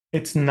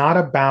It's not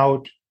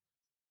about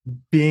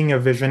being a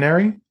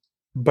visionary,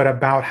 but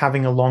about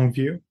having a long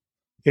view.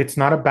 It's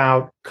not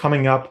about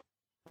coming up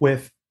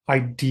with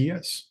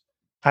ideas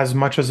as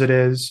much as it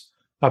is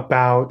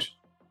about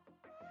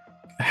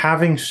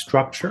having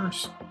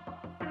structures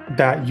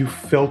that you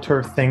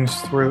filter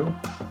things through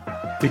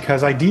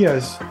because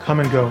ideas come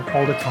and go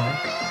all the time.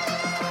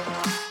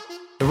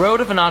 The road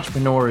of an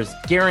entrepreneur is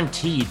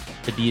guaranteed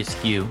to be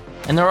askew,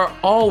 and there are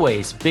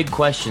always big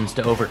questions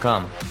to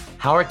overcome.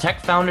 How are tech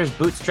founders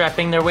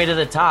bootstrapping their way to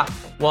the top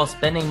while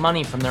spending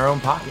money from their own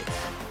pockets?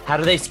 How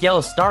do they scale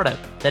a startup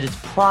that is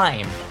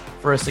primed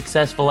for a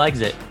successful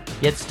exit,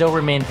 yet still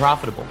remain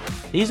profitable?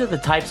 These are the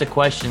types of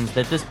questions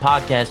that this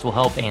podcast will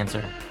help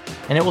answer,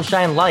 and it will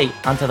shine light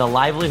onto the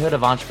livelihood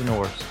of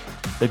entrepreneurs,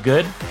 the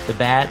good, the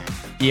bad,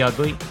 the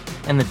ugly,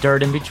 and the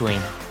dirt in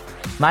between.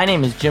 My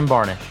name is Jim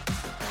Barnish,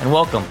 and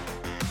welcome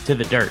to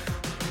The Dirt.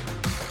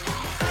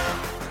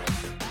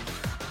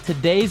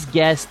 Today's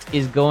guest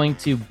is going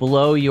to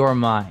blow your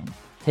mind,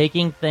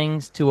 taking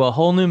things to a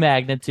whole new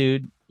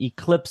magnitude,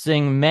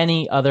 eclipsing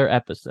many other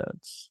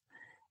episodes.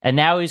 And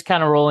now he's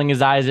kind of rolling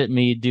his eyes at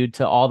me due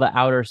to all the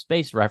outer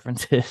space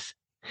references.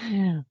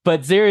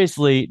 But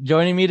seriously,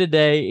 joining me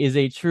today is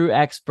a true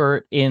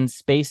expert in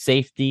space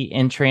safety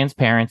and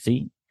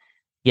transparency.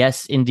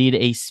 Yes, indeed,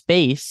 a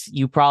space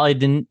you probably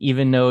didn't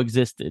even know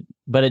existed,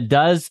 but it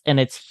does, and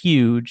it's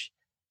huge.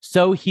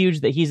 So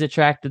huge that he's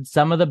attracted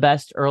some of the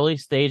best early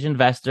stage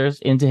investors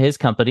into his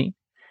company.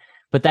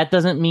 But that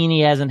doesn't mean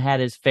he hasn't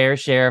had his fair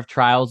share of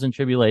trials and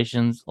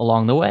tribulations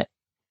along the way.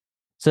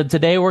 So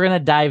today we're going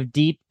to dive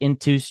deep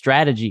into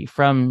strategy,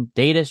 from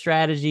data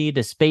strategy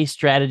to space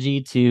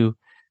strategy to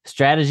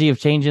strategy of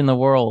changing the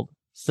world.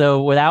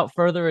 So without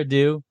further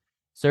ado,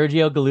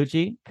 Sergio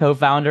Gallucci,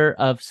 co-founder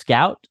of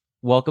Scout,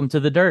 welcome to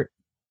The Dirt.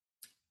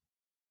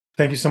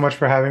 Thank you so much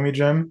for having me,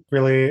 Jim.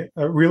 Really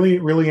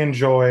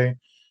enjoy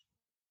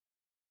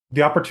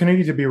the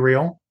opportunity to be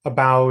real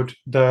about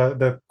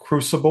the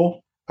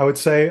crucible, I would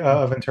say,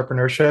 of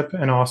entrepreneurship,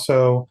 and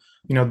also,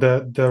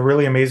 the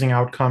really amazing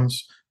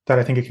outcomes that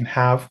I think it can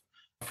have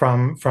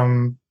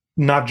from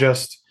not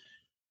just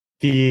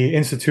the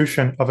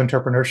institution of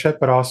entrepreneurship,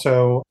 but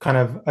also kind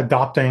of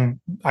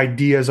adopting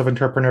ideas of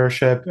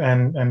entrepreneurship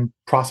and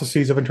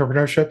processes of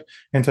entrepreneurship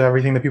into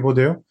everything that people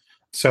do.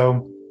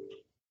 So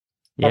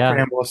that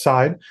preamble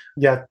aside,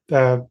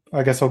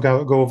 I guess I'll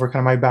go over kind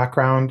of my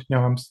background.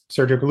 I'm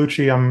Sergio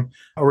Gallucci. I'm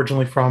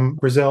originally from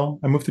Brazil.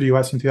 I moved to the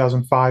US in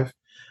 2005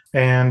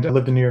 and I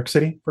lived in New York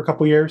City for a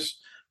couple of years.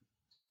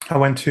 I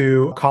went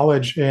to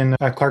college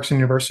at Clarkson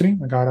University.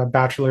 I got a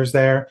bachelor's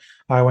there.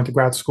 I went to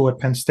grad school at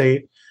Penn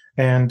State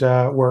and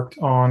worked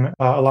on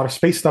a lot of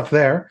space stuff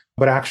there.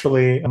 But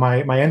actually,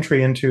 my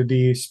entry into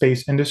the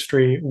space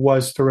industry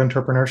was through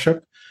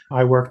entrepreneurship.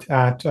 I worked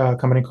at a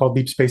company called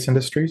Deep Space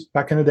Industries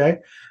back in the day,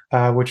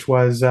 which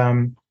was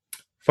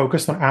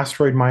focused on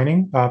asteroid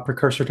mining,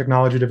 precursor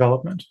technology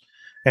development.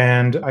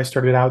 And I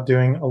started out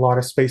doing a lot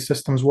of space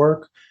systems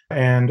work.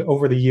 And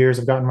over the years,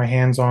 I've gotten my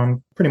hands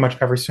on pretty much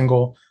every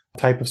single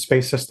type of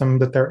space system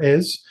that there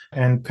is,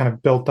 and kind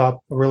of built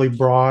up a really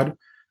broad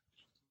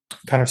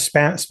kind of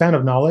span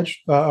of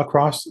knowledge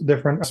across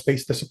different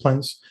space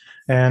disciplines.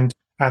 And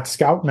at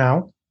Scout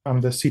now,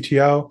 I'm the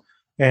CTO,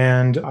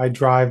 and I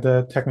drive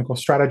the technical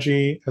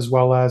strategy as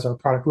well as our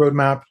product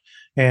roadmap.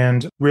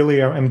 And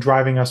really, I'm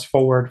driving us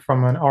forward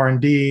from an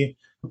R&D,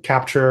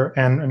 capture,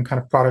 and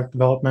kind of product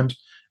development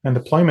and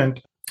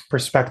deployment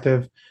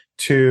perspective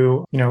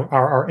to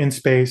our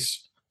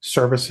in-space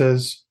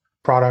services,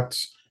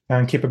 products,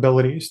 and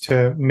capabilities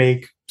to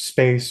make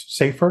space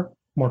safer,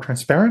 more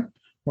transparent,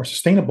 more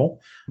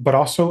sustainable, but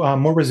also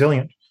more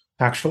resilient,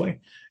 actually.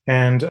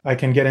 And I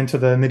can get into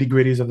the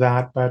nitty-gritties of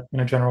that, but in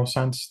a general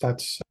sense,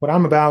 that's what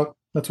I'm about.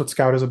 That's what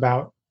Scout is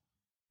about.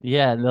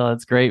 Yeah, no,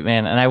 that's great,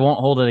 man. And I won't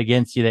hold it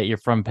against you that you're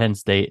from Penn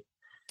State.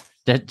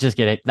 Just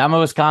kidding. I'm a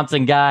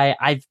Wisconsin guy.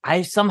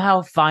 I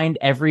somehow find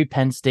every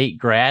Penn State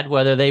grad,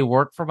 whether they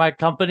work for my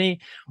company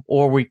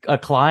or a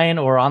client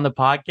or on the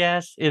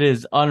podcast, it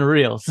is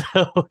unreal.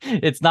 So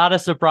it's not a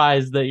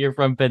surprise that you're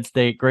from Penn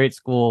State. Great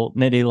school,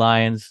 Nittany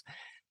Lions.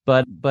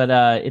 But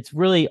it's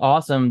really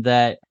awesome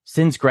that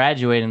since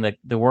graduating,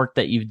 the work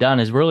that you've done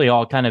has really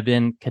all kind of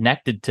been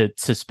connected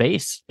to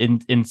space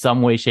in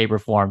some way, shape, or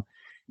form.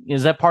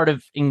 Is that part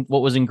of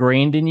what was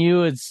ingrained in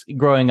you as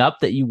growing up,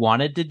 that you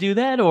wanted to do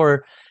that,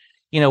 or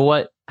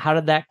how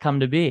did that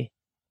come to be?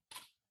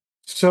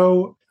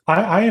 So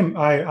I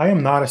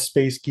am not a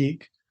space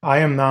geek. I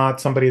am not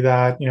somebody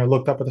that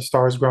looked up at the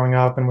stars growing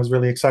up and was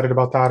really excited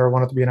about that or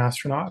wanted to be an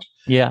astronaut.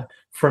 Yeah.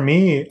 For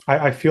me,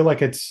 I feel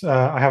like it's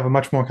I have a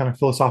much more kind of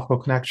philosophical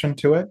connection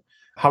to it.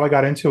 How I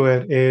got into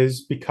it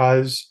is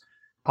because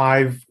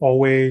I've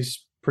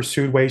always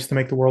pursued ways to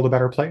make the world a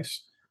better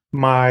place.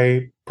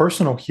 My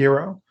personal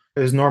hero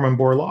is Norman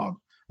Borlaug,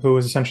 who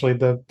is essentially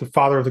the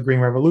father of the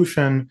Green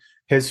Revolution.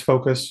 His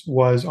focus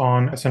was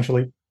on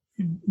essentially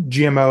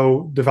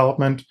GMO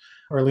development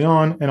early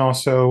on, and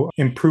also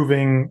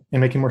improving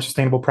and making more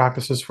sustainable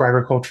practices for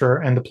agriculture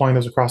and deploying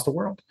those across the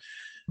world.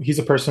 He's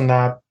a person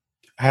that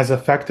has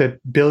affected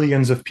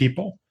billions of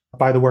people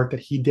by the work that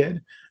he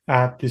did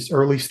at this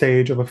early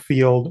stage of a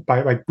field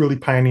by really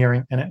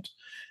pioneering in it.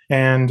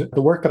 And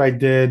the work that I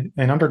did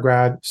in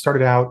undergrad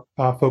started out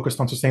focused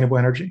on sustainable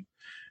energy.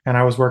 And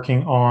I was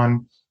working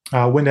on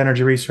wind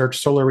energy research,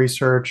 solar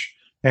research,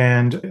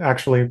 and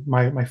actually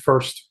my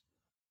first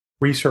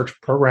research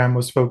program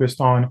was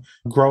focused on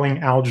growing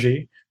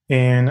algae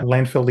in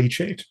landfill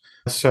leachate.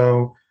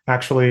 So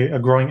actually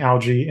growing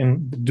algae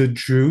in the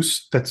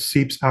juice that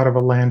seeps out of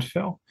a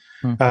landfill.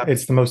 Hmm.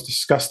 It's the most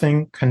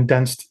disgusting,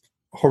 condensed,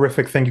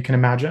 horrific thing you can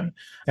imagine.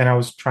 And I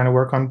was trying to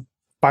work on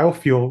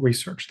biofuel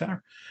research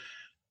there.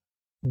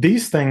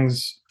 These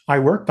things I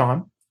worked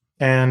on,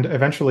 and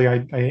eventually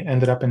I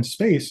ended up in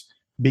space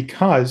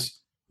because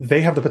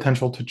they have the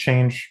potential to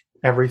change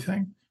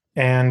everything.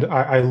 And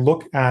I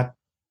look at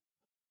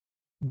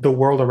the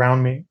world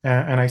around me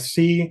and I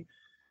see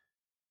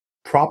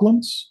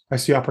problems, I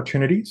see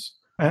opportunities,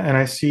 and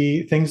I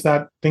see things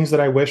that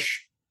I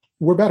wish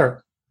were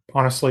better.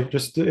 Honestly,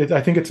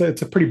 I think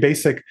it's a pretty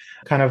basic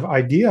kind of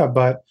idea,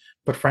 but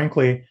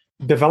frankly,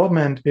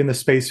 development in the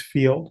space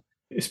field,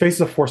 space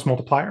is a force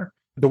multiplier.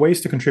 The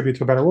ways to contribute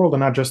to a better world are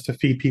not just to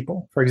feed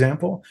people, for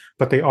example,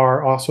 but they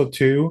are also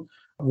to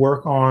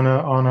work on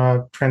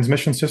a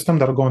transmission system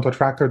that'll go into a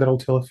tractor that'll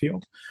till a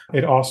field.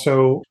 It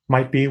also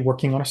might be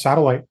working on a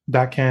satellite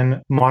that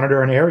can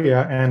monitor an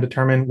area and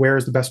determine where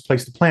is the best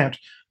place to plant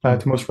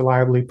to most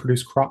reliably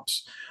produce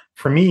crops.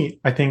 For me,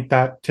 I think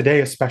that today,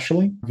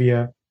 especially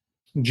via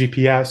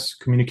GPS,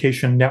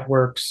 communication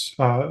networks,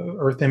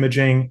 Earth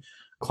imaging,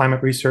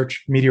 climate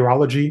research,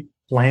 meteorology,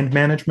 land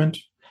management,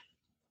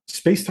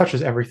 space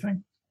touches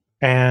everything.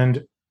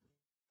 And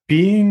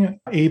being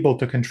able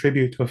to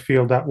contribute to a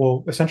field that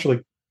will essentially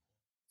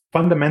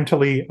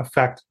fundamentally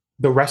affect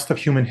the rest of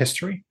human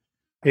history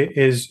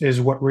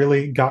is what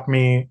really gets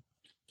me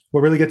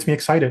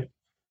excited.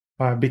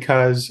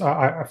 Because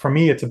for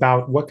me, it's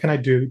about what can I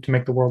do to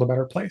make the world a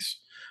better place.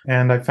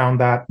 And I found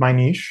that my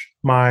niche,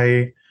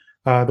 the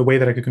way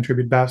that I could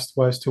contribute best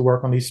was to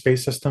work on these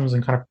space systems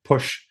and kind of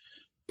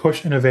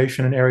push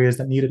innovation in areas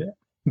that needed it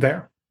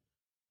there.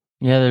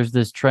 Yeah, there's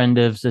this trend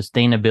of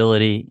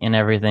sustainability in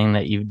everything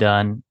that you've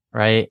done,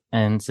 right?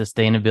 And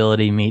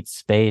sustainability meets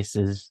space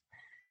is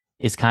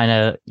kind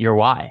of your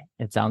why,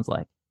 it sounds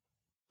like.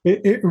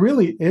 It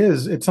really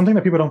is. It's something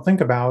that people don't think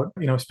about.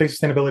 Space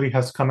sustainability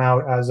has come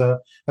out as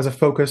a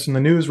focus in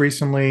the news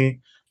recently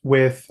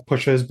with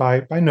pushes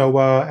by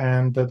NOAA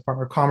and the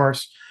Department of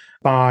Commerce,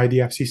 by the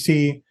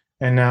FCC,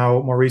 and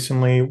now more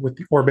recently with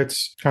the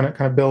orbits kind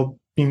of bill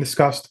being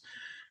discussed.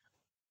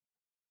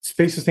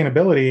 Space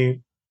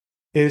sustainability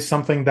is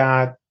something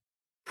that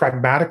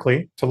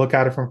pragmatically, to look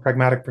at it from a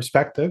pragmatic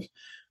perspective,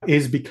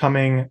 is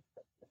becoming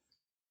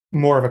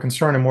more of a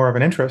concern and more of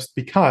an interest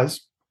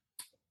because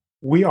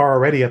we are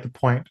already at the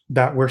point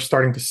that we're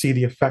starting to see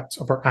the effects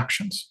of our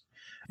actions.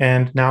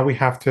 And now we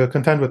have to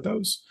contend with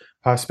those.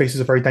 Space is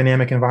a very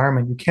dynamic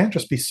environment. You can't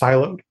just be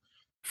siloed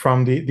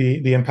from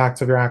the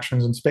impacts of your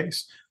actions in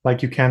space,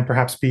 like you can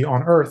perhaps be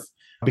on Earth,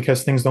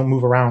 because things don't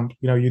move around.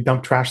 You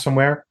dump trash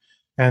somewhere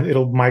and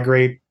it'll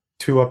migrate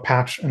to a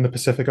patch in the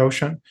Pacific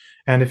Ocean.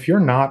 And if you're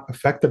not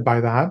affected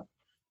by that,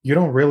 you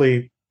don't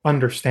really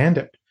understand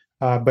it.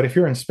 But if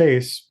you're in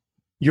space,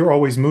 you're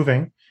always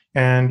moving,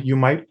 and you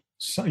might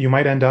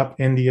end up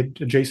in the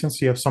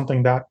adjacency of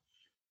something that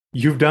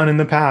you've done in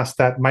the past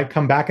that might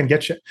come back and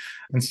get you.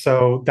 And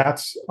so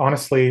that's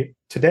honestly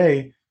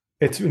today,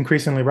 it's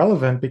increasingly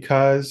relevant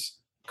because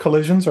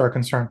collisions are a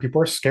concern.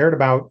 People are scared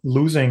about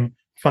losing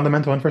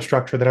fundamental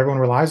infrastructure that everyone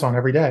relies on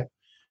every day.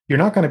 You're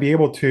not going to be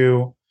able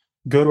to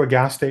go to a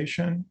gas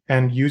station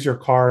and use your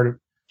card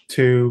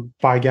to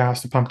buy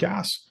gas, to pump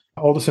gas.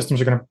 All the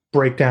systems are going to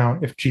break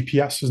down if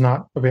GPS is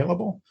not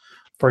available,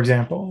 for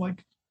example.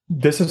 Like,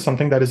 this is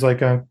something that is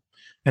like an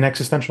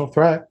existential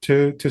threat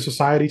to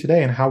society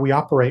today and how we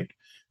operate.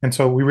 And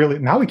so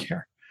now we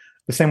care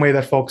the same way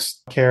that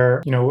folks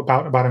care,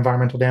 about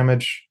environmental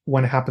damage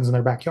when it happens in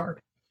their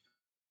backyard.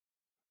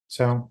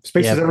 So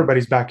space Yeah. is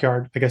everybody's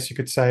backyard, I guess you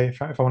could say,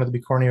 if I wanted to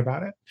be corny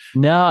about it.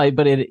 No,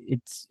 but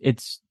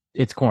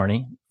it's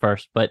corny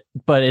first, but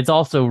it's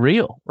also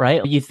real,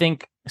 right? You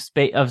think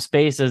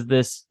space as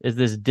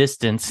this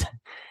distance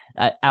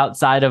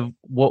outside of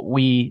what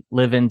we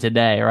live in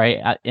today,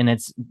 right? And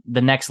it's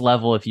the next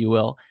level, if you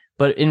will.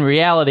 But in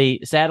reality,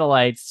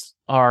 satellites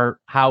are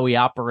how we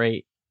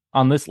operate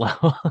on this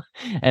level,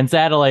 and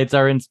satellites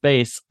are in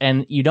space.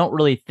 And you don't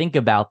really think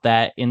about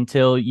that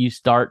until you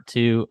start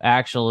to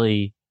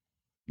actually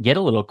get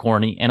a little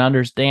corny and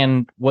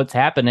understand what's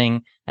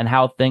happening and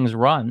how things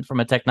run from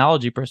a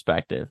technology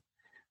perspective.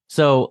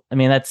 So, I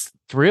mean, that's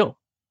real.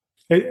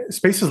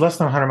 Space is less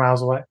than 100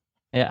 miles away.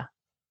 Yeah.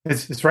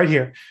 It's right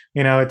here.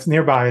 It's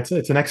nearby. It's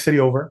the next city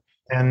over,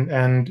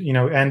 and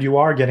you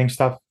are getting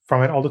stuff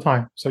from it all the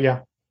time. So yeah.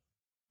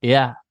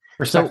 Yeah.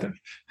 Perspective.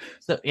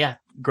 So yeah,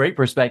 great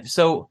perspective.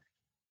 So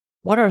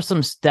what are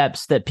some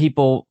steps that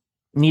people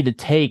need to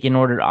take in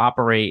order to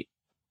operate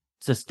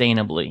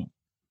sustainably?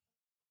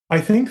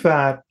 I think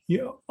that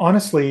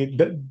honestly,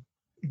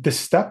 the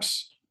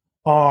steps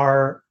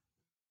are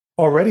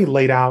already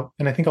laid out.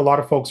 And I think a lot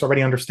of folks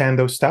already understand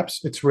those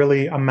steps. It's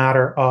really a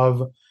matter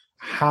of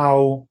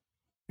how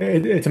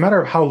it's a matter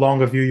of how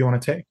long a view you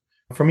want to take.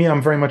 For me,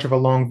 I'm very much of a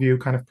long view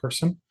kind of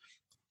person.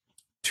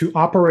 To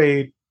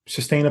operate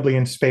sustainably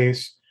in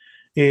space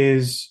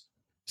is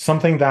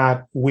something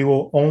that we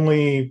will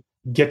only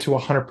get to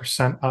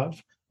 100%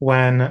 of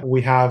when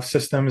we have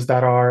systems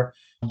that are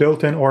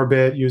built in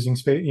orbit using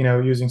space,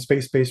 using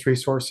space-based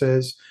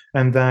resources,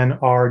 and then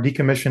are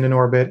decommissioned in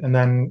orbit and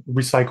then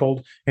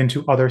recycled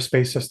into other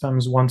space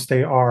systems once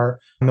they are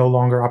no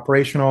longer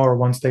operational or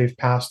once they've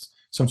passed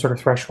some sort of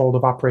threshold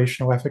of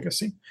operational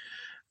efficacy.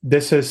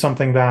 This is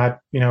something that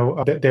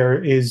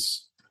there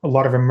is a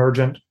lot of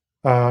emergent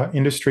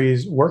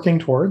industries working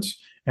towards,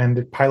 and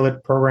the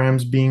pilot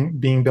programs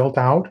being built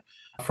out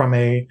from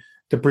a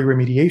debris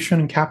remediation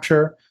and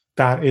capture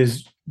that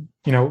is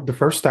the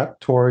first step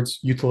towards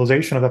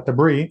utilization of that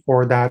debris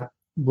or that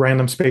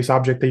random space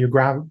object that you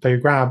grab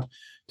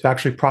to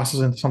actually process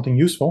into something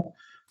useful,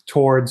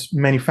 towards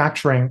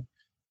manufacturing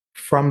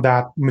from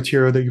that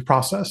material that you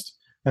processed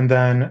and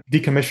then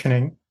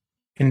decommissioning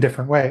in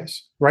different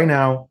ways. Right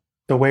now,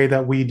 the way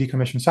that we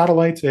decommission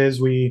satellites is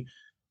we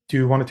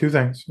do one of two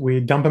things. We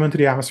dump them into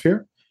the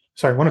atmosphere.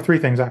 Sorry, one of three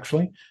things,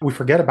 actually. We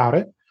forget about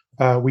it.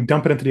 We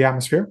dump it into the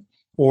atmosphere,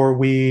 or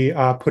we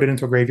put it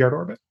into a graveyard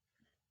orbit.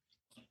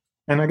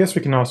 And I guess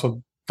we can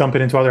also dump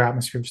it into other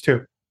atmospheres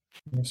too.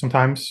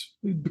 Sometimes,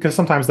 because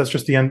sometimes that's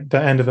just the end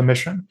of a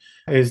mission,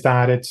 is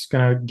that it's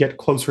going to get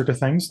closer to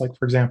things. Like,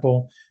 for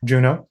example,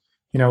 Juno,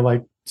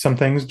 like some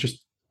things,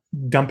 just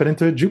dump it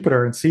into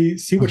Jupiter and see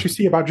what you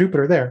see about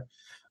Jupiter there.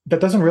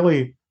 That's not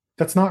really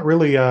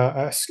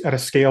at a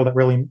scale that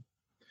really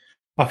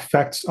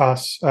affects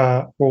us,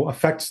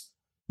 affects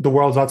the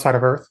worlds outside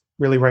of Earth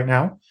really right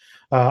now.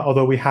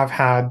 Although we have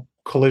had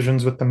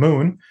collisions with the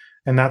moon,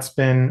 and that's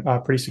been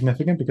pretty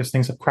significant because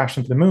things have crashed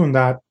into the moon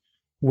that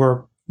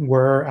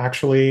were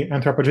actually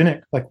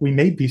anthropogenic. Like, we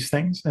made these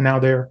things, and now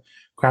they're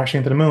crashing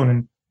into the moon,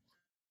 and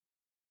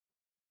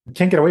we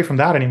can't get away from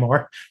that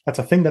anymore. That's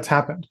a thing that's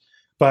happened.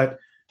 But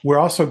we're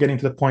also getting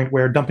to the point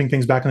where dumping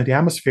things back into the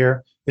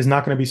atmosphere is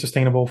not going to be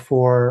sustainable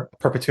for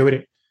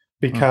perpetuity,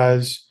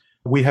 because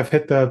we have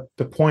hit the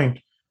point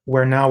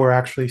where now we're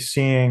actually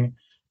seeing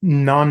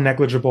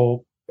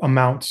non-negligible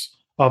amounts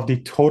of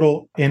the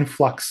total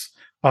influx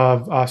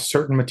of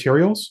certain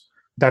materials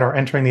that are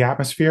entering the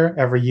atmosphere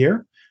every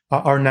year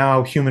are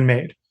now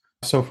human-made.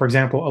 So, for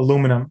example,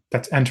 aluminum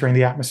that's entering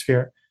the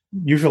atmosphere.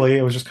 Usually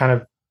it was just kind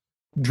of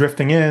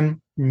drifting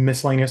in,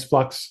 miscellaneous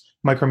flux,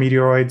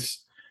 micrometeoroids,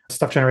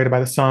 stuff generated by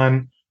the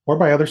sun or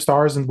by other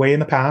stars and way in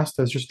the past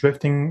as just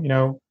drifting,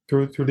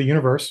 through the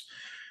universe,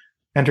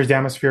 enters the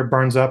atmosphere,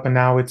 burns up, and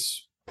now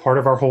it's part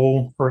of our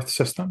whole Earth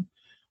system.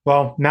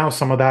 Well, now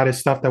some of that is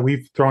stuff that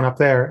we've thrown up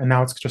there, and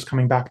now it's just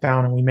coming back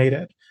down, and we made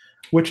it,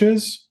 which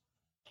is,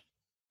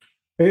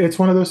 it's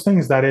one of those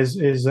things that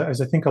is I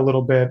think a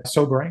little bit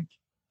sobering.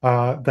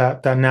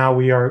 That now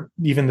we are,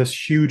 even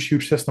this huge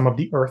system of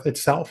the Earth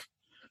itself,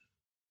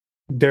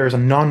 there's a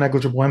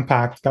non-negligible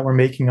impact that we're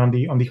making on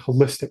the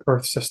holistic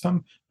Earth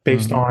system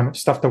based on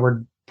stuff that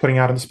we're putting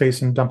out into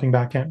space and dumping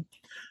back in.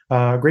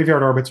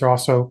 Graveyard orbits are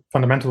also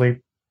fundamentally,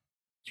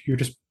 you're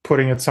just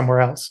putting it somewhere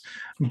else.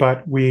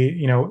 But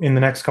we, in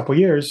the next couple of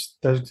years,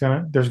 there's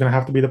gonna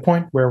have to be the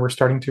point where we're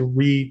starting to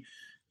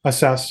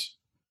reassess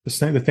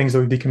the things that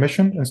we've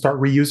decommissioned and start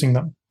reusing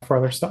them for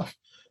other stuff.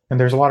 And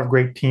there's a lot of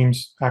great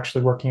teams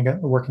actually working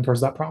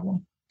towards that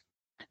problem.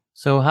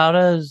 So how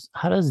does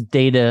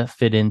data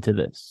fit into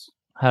this?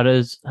 How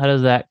does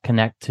that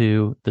connect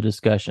to the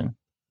discussion?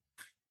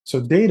 So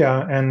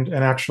data and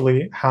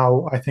actually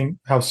how I think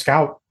how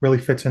Scout really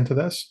fits into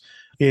this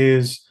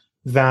is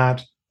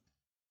that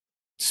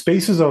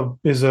space is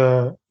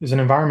an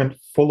environment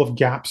full of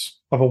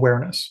gaps of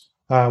awareness.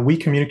 We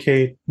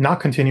communicate not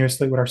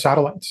continuously with our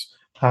satellites.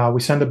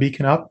 We send a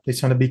beacon up, they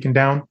send a beacon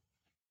down.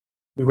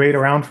 We wait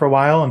around for a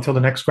while until the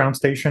next ground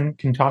station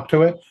can talk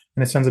to it,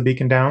 and it sends a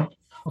beacon down.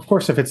 Of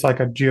course, if it's like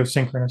a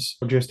geosynchronous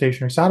or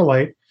geostationary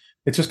satellite,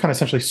 it's just kind of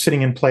essentially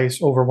sitting in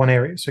place over one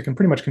area, so it can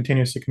pretty much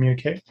continuously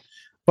communicate.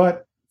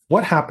 But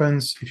what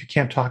happens if you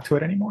can't talk to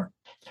it anymore?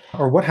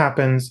 Or what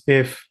happens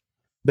if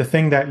the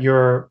thing that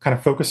you're kind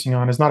of focusing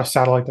on is not a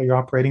satellite that you're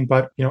operating,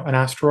 but an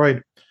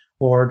asteroid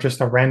or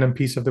just a random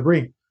piece of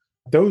debris?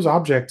 Those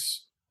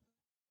objects,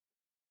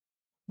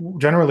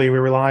 generally, we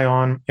rely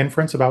on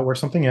inference about where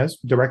something is,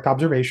 direct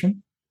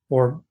observation,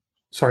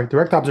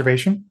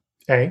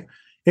 A,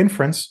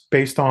 inference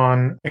based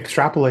on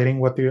extrapolating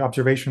what the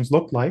observations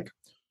look like,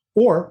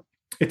 or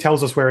it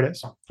tells us where it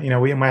is.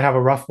 We might have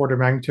a rough order of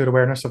magnitude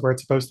awareness of where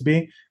it's supposed to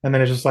be, and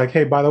then it's just like,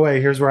 hey, by the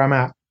way, here's where I'm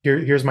at.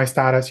 Here's my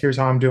status. Here's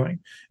how I'm doing.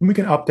 And we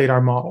can update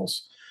our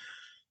models.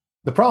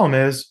 The problem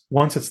is,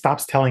 once it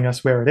stops telling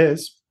us where it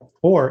is,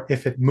 or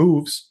if it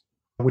moves,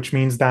 which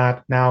means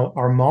that now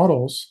our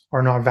models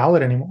are not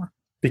valid anymore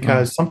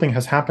because something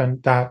has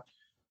happened that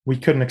we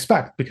couldn't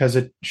expect because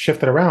it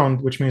shifted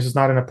around, which means it's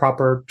not in a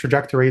proper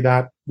trajectory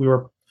that we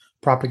were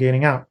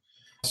propagating out.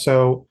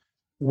 So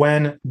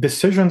when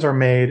decisions are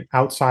made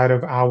outside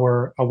of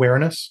our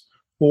awareness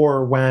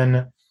or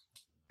when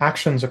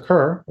actions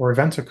occur or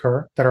events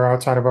occur that are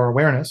outside of our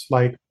awareness,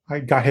 like I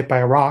got hit by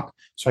a rock,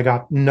 so I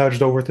got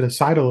nudged over to the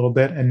side a little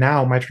bit, and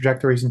now my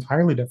trajectory is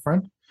entirely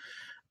different,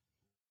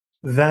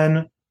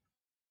 then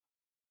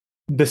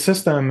the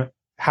system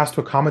has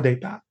to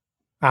accommodate that.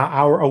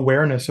 Our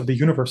awareness of the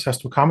universe has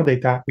to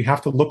accommodate that. We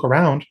have to look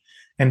around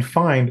and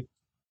find,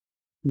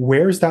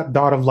 where's that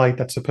dot of light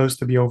that's supposed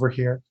to be over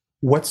here?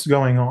 What's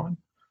going on?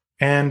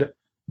 And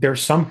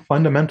there's some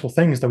fundamental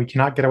things that we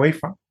cannot get away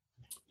from.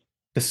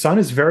 The sun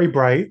is very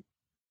bright,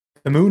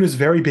 the moon is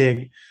very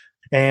big,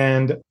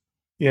 and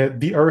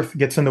the earth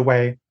gets in the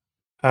way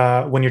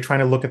when you're trying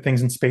to look at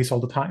things in space all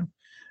the time,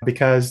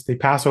 because they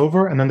pass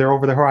over and then they're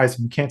over the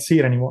horizon. You can't see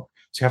it anymore.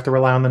 So you have to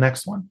rely on the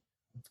next one.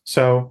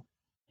 So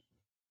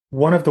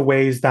one of the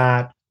ways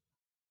that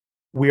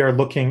we are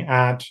looking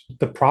at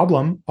the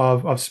problem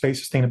of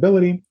space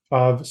sustainability,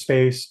 of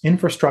space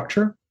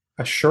infrastructure,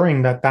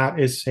 assuring that that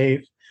is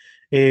safe,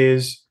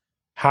 is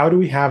how do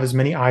we have as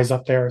many eyes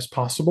up there as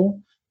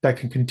possible that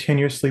can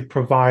continuously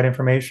provide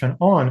information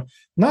on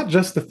not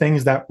just the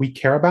things that we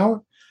care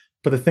about,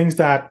 but the things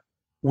that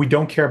we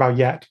don't care about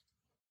yet,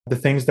 the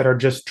things that are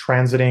just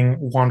transiting,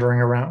 wandering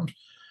around.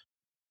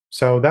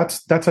 So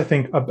that's I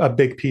think a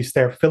big piece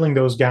there, filling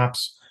those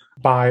gaps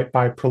by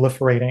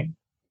proliferating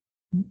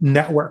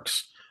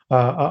networks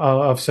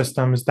of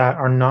systems that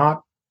are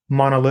not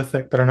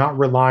monolithic, that are not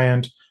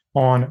reliant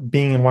on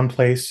being in one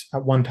place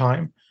at one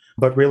time,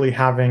 but really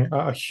having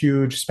a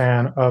huge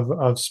span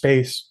of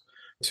space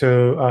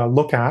to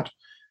look at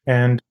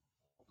and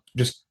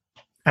just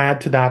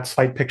add to that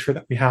slight picture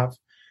that we have.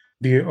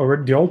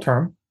 The old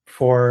term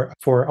for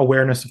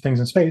awareness of things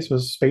in space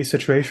was space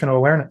situational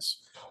awareness.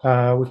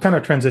 We've kind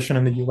of transitioned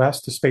in the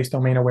US to space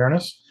domain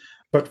awareness,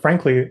 but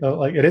frankly,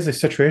 like it is a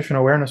situational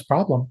awareness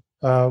problem.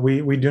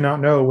 We do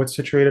not know what's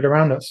situated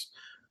around us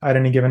at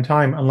any given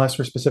time unless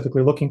we're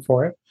specifically looking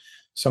for it.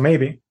 So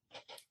maybe,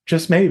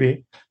 just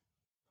maybe,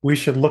 we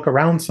should look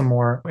around some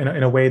more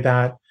in a way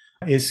that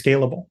is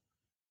scalable.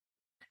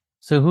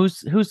 So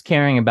who's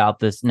caring about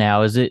this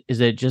now? Is it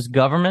just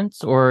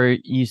governments, or are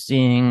you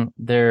seeing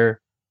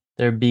there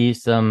be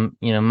some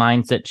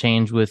mindset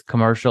change with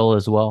commercial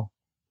as well?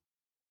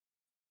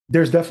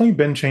 There's definitely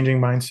been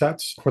changing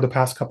mindsets for the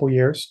past couple of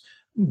years.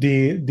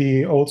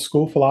 The old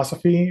school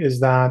philosophy is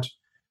that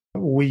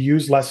we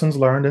use lessons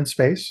learned in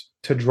space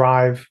to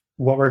drive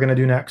what we're going to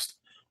do next.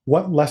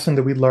 What lesson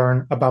did we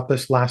learn about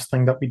this last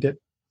thing that we did?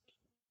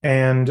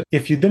 And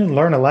if you didn't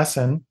learn a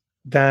lesson,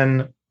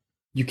 then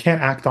you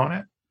can't act on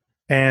it.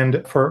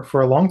 And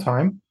for a long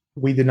time,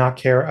 we did not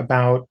care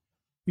about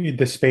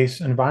the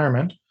space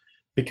environment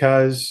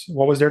because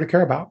what was there to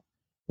care about?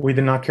 We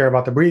did not care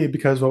about the breed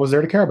because what was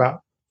there to care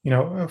about?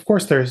 Of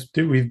course,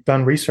 we've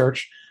done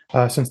research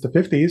since the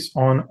 50s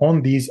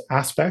on these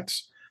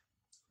aspects,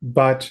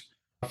 but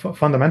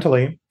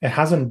fundamentally, it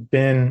hasn't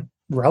been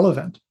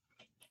relevant.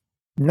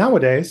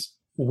 Nowadays,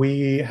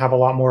 we have a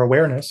lot more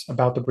awareness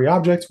about debris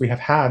objects. We have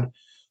had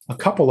a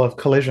couple of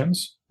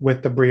collisions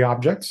with debris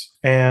objects,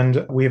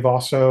 and we've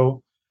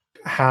also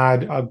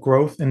had a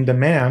growth in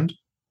demand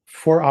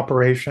for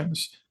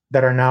operations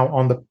that are now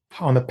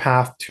on the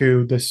path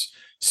to this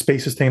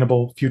space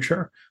sustainable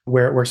future,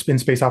 where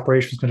in-space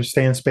operations can just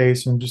stay in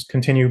space and just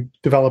continue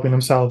developing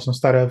themselves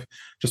instead of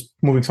just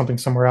moving something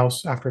somewhere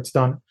else after it's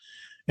done.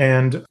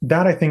 And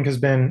that, I think, has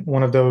been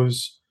one of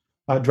those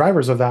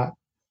drivers of that,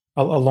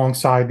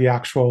 alongside the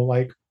actual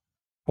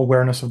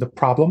awareness of the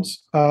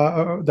problems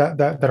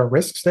that are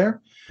risks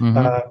there.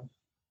 Mm-hmm.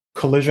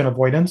 Collision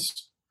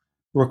avoidance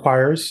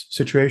requires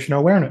situational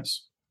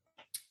awareness.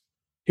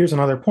 Here's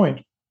another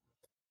point.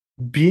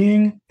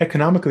 Being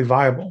economically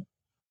viable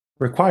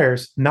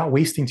requires not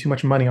wasting too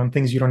much money on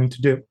things you don't need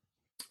to do.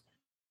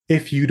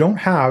 If you don't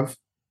have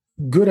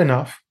good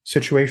enough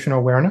situational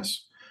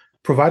awareness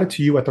provided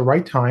to you at the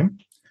right time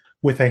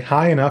with a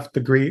high enough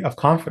degree of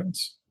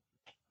confidence,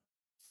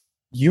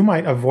 you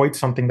might avoid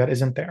something that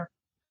isn't there.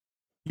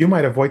 You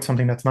might avoid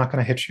something that's not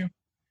going to hit you.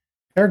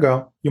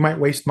 Ergo, you might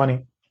waste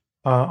money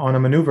on a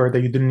maneuver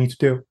that you didn't need to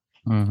do.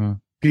 Mm-hmm.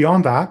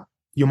 Beyond that,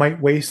 you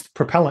might waste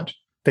propellant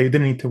that you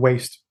didn't need to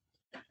waste.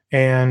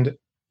 And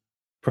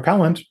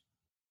propellant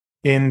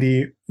in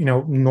the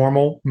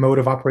normal mode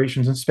of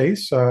operations in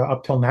space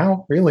up till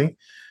now really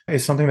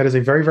is something that is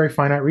a very, very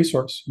finite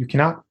resource. You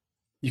cannot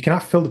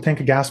fill the tank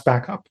of gas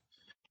back up.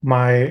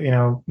 My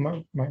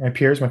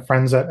peers, my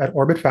friends at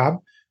Orbit Fab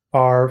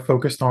are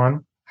focused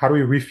on how do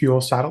we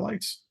refuel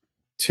satellites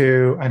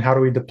and how do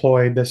we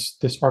deploy this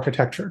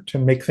architecture to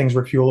make things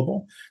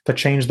refuelable, to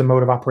change the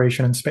mode of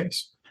operation in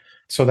space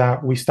so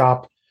that we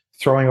stop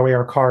throwing away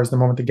our cars the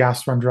moment the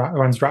gas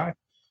runs dry.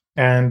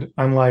 And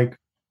I'm like,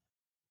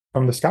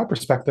 from the scout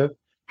perspective,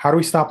 how do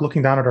we stop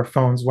looking down at our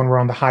phones when we're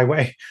on the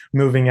highway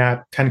moving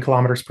at 10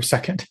 kilometers per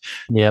second?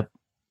 Yep.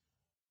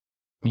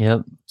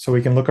 So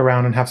we can look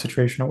around and have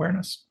situational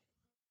awareness.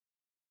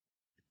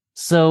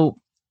 So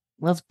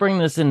let's bring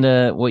this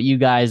into what you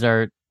guys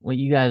are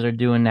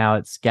doing now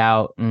at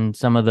Scout, and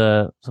some of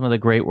the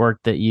great work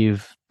that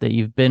you've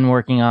been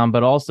working on,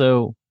 but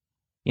also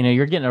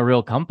you're getting a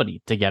real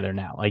company together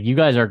now. Like you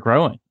guys are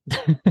growing.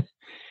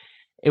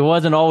 It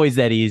wasn't always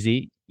that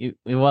easy. It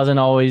wasn't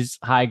always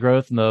high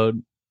growth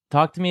mode.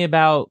 Talk to me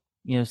about,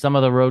 some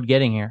of the road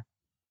getting here.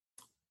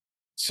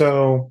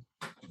 So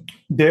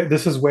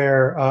this is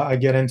where I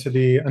get into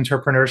the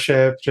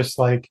entrepreneurship, just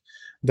like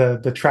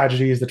the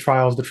tragedies, the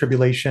trials, the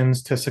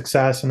tribulations to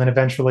success, and then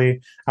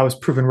eventually I was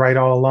proven right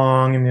all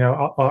along, and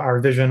our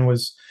vision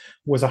was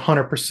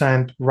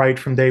 100% right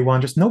from day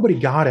one. Just nobody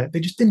got it; they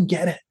just didn't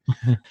get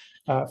it.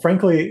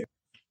 Frankly,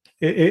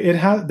 it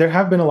has there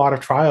have been a lot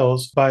of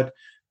trials, but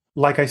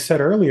like I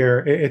said earlier,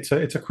 it's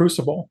a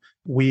crucible.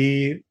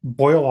 We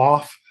boil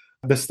off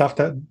the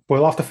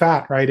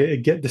fat, right?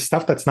 It get the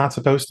stuff that's not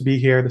supposed to be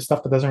here, the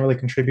stuff that doesn't really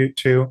contribute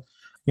to,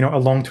 a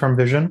long-term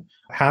vision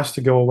has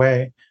to go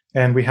away,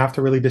 and we have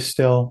to really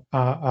distill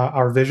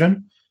our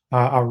vision,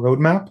 our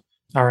roadmap,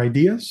 our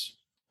ideas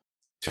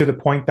to the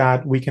point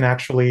that we can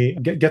actually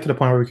get to the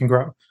point where we can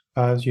grow.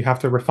 You have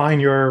to refine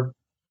your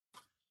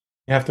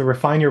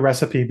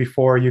recipe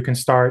before you can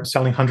start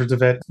selling hundreds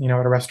of it, at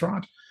a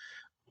restaurant.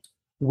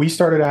 We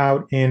started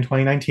out in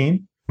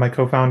 2019. My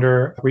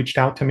co-founder reached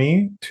out to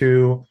me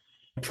to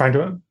try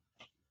to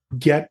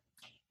get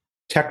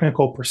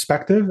technical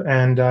perspective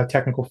and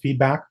technical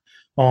feedback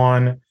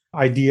on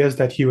ideas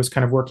that he was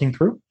kind of working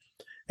through.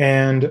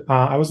 And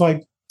I was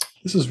like,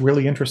 this is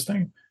really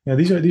interesting.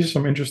 These are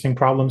some interesting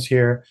problems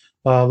here.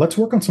 Let's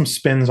work on some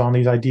spins on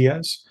these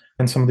ideas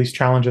and some of these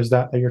challenges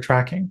that you're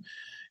tracking.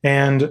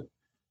 And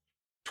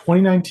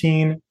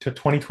 2019 to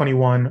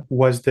 2021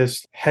 was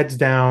this heads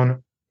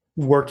down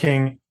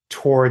working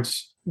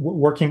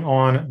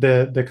on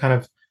the kind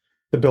of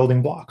the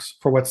building blocks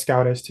for what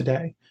Scout is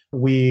today.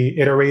 We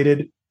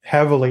iterated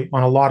heavily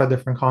on a lot of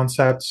different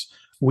concepts.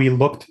 We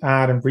looked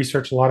at and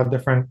researched a lot of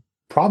different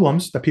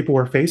problems that people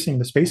were facing in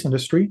the space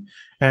industry,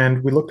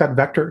 and we looked at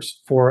vectors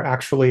for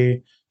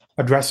actually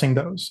addressing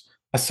those.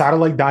 A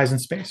satellite dies in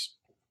space.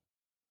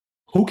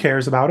 Who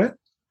cares about it?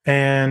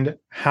 And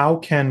how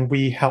can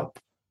we help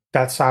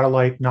that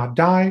satellite not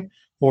die,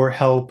 or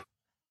help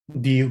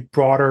the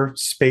broader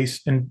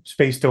space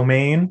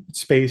domain,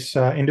 space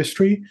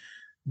industry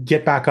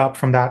get back up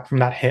from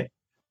that hit,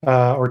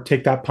 or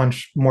take that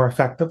punch more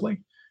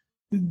effectively?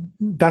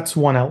 That's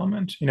one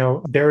element.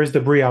 There is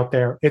debris out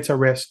there. It's a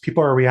risk.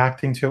 People are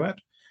reacting to it.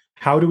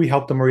 How do we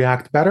help them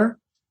react better?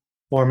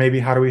 Or maybe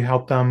how do we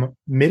help them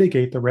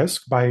mitigate the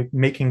risk by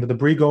making the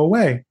debris go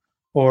away?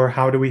 Or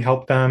how do we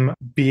help them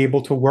be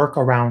able to work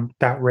around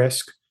that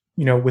risk,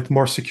 with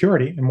more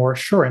security and more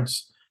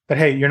assurance that,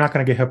 hey, you're not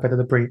going to get hit by the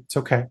debris. It's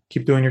okay.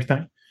 Keep doing your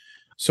thing.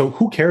 So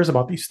who cares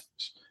about these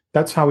things?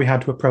 That's how we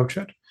had to approach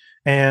it.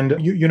 And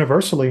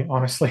universally,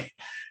 honestly,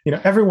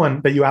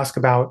 everyone that you ask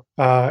about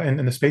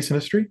in the space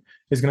industry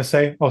is going to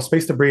say, oh,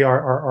 space debris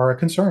are a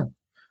concern.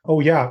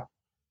 Oh, yeah,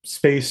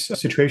 space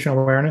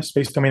situational awareness,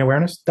 space domain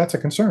awareness, that's a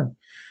concern.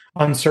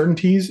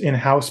 Uncertainties in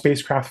how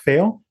spacecraft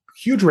fail,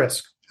 huge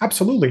risk.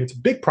 Absolutely. It's a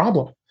big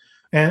problem.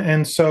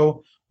 And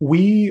so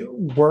we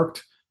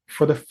worked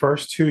for the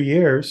first 2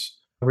 years,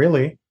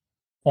 really,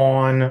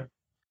 on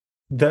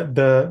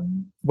the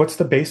what's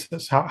the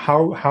basis?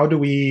 How do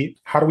we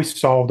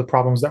solve the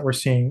problems that we're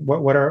seeing?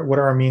 What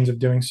are our means of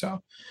doing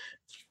so?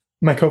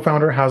 My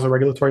co-founder has a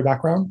regulatory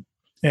background,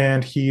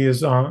 and he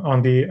is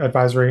on the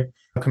advisory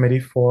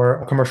committee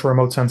for commercial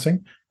remote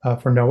sensing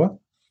for NOAA.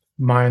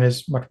 Mine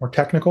is much more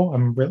technical.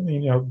 I'm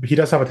really, he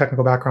does have a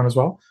technical background as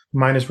well.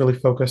 Mine is really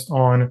focused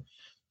on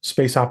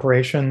space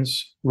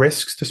operations,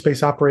 risks to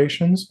space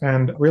operations,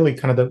 and really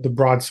kind of the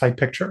broad side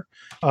picture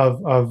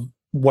of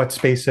what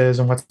space is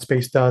and what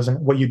space does and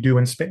what you do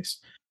in space.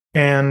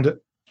 And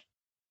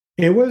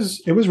it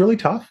was really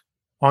tough.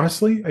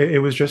 Honestly,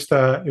 it was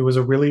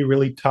a really,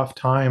 really tough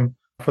time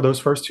for those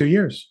first 2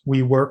 years.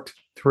 We worked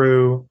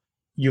through,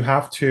 you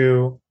have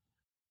to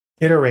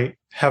iterate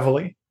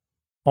heavily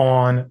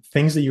on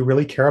things that you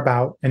really care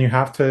about, and you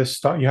have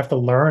to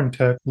learn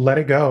to let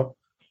it go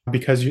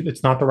because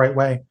it's not the right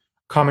way.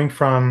 Coming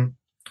from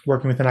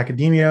working within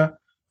academia,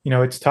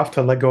 it's tough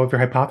to let go of your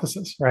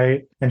hypothesis,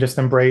 right? And just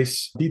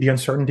embrace the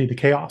uncertainty, the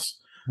chaos.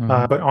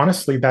 Mm-hmm. But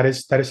honestly, that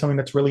is something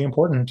that's really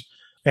important.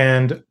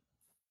 And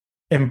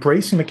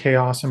embracing the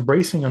chaos,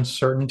 embracing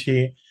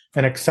uncertainty,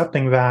 and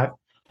accepting that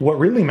what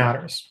really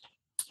matters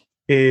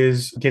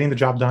is getting the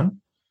job done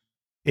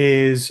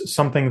is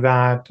something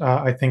that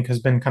I think has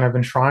been kind of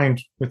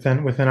enshrined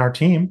within our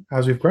team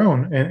as we've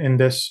grown in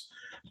this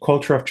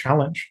culture of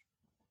challenge,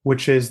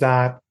 which is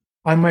that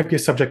I might be a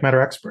subject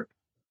matter expert,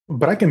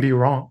 but I can be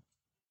wrong.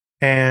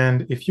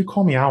 And if you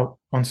call me out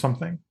on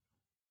something,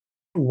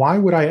 why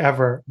would I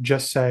ever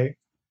just say,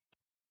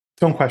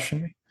 don't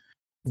question me?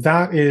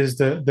 That is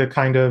the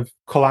kind of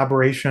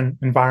collaboration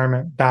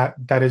environment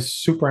that is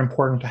super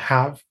important to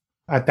have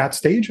at that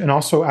stage, and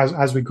also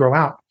as we grow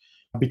out,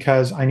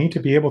 because I need to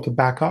be able to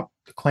back up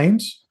the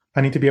claims.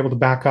 I need to be able to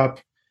back up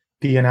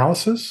the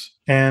analysis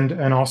and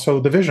also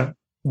the vision.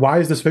 Why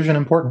is this vision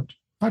important?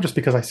 Not just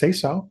because I say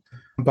so,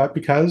 but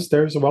because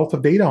there's a wealth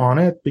of data on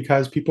it,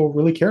 because people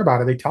really care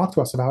about it. They talk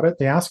to us about it.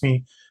 They ask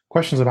me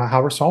questions about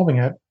how we're solving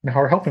it and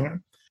how we're helping it.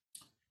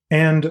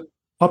 And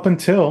up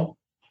until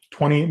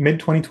mid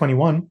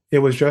 2021, it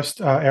was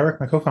just Eric,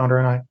 my co-founder,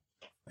 and I.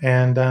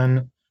 And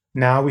then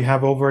now we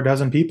have over a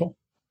dozen people.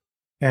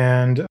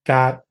 And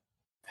that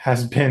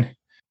has been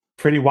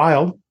pretty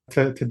wild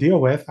to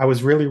deal with. I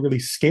was really, really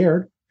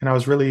scared, and I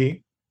was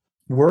really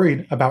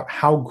worried about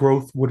how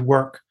growth would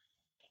work.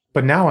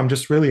 But now I'm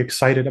just really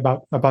excited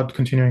about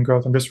continuing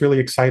growth. I'm just really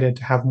excited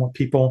to have more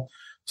people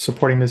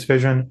supporting this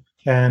vision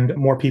and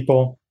more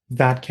people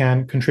that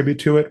can contribute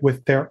to it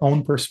with their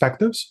own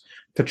perspectives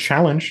to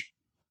challenge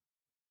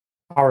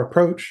our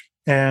approach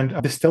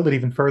and distill it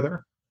even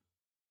further.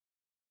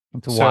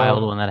 It's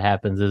wild So when that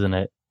happens, isn't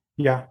it?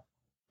 yeah,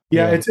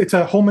 yeah, Yeah. it's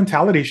a whole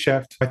mentality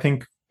shift. I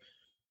think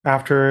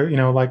after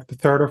like the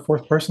third or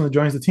fourth person that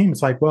joins the team,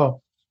 it's like,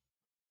 well,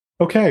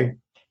 okay,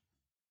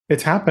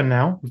 it's happened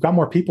now. We've got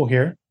more people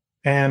here,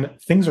 and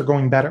things are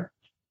going better.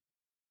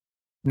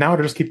 Now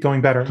to just keep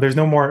going better. There's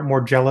no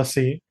more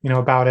jealousy,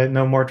 about it.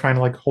 No more trying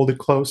to like hold it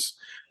close.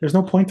 There's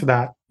no point to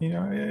that.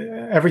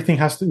 Everything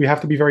has to. We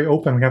have to be very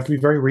open. We have to be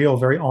very real,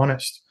 very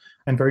honest,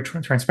 and very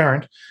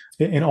transparent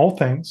in all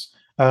things,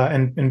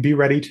 and be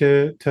ready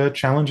to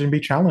challenge and be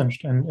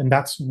challenged. And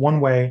that's one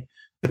way.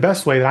 The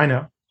best way that I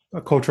know,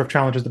 a culture of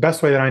challenge is the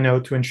best way that I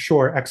know to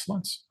ensure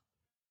excellence.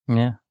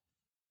 Yeah.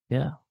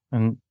 Yeah.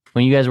 And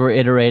when you guys were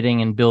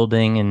iterating and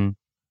building and,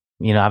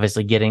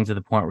 obviously getting to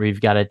the point where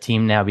you've got a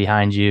team now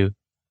behind you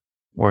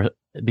or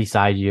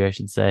beside you, I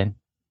should say,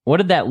 what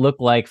did that look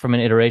like from an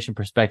iteration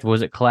perspective?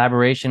 Was it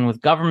collaboration with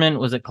government?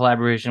 Was it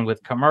collaboration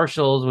with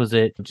commercials? Was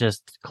it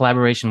just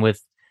collaboration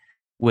with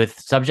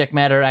subject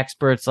matter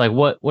experts? Like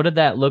what did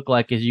that look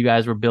like as you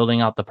guys were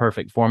building out the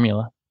perfect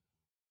formula?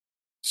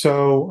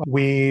 So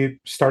we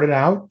started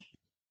out,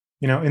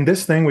 in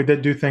this thing, we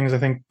did do things, I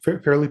think,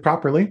 fairly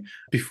properly.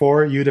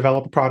 Before you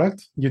develop a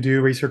product, you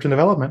do research and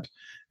development.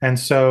 And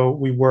so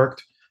we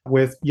worked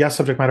with, yes,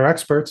 subject matter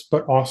experts,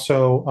 but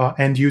also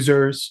end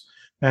users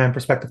and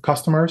prospective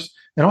customers,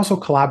 and also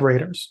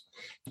collaborators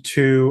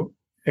to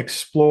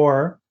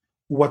explore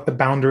what the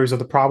boundaries of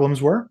the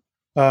problems were,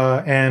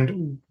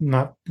 and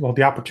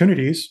the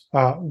opportunities,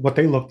 what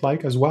they looked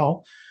like, as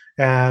well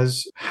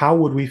as how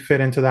would we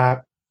fit into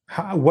that,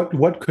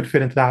 what could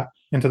fit into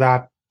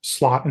that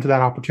slot, into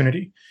that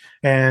opportunity.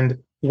 And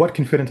what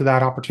can fit into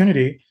that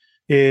opportunity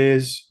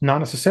is not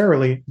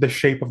necessarily the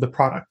shape of the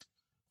product,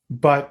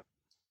 but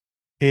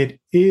it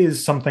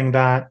is something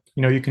that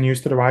you can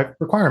use to derive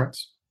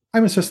requirements.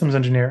 I'm a systems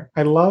engineer.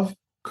 I love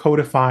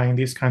codifying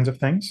these kinds of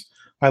things.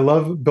 I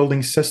love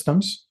building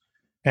systems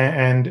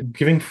and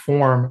giving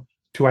form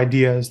to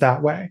ideas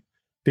that way,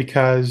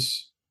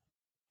 because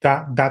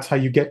that's how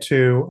you get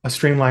to a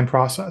streamlined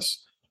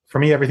process. For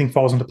me, everything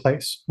falls into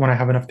place when I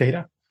have enough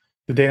data.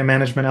 The data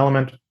management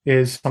element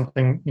is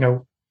something,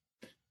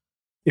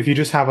 if you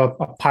just have a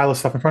pile of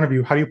stuff in front of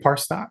you, how do you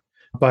parse that?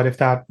 But if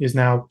that is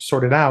now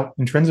sorted out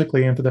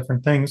intrinsically into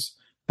different things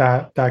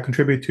that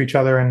contribute to each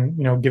other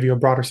and give you a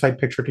broader sight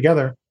picture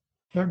together,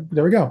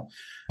 there we go.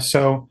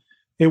 So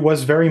it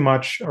was very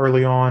much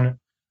early on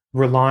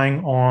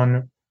relying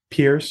on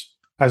peers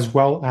as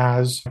well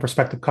as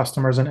prospective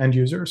customers and end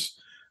users.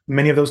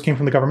 Many of those came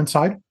from the government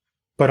side,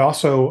 but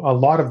also a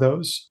lot of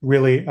those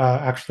really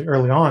actually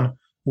early on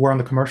were on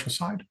the commercial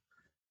side.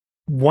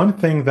 One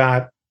thing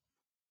that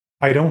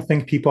I don't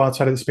think people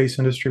outside of the space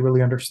industry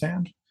really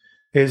understand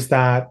is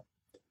that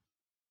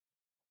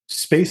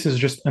space is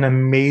just an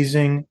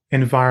amazing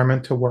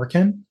environment to work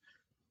in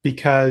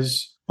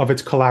because of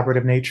its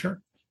collaborative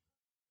nature.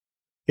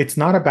 It's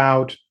not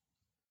about,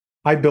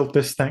 I built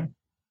this thing,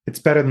 it's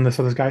better than this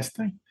other guy's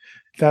thing.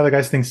 The other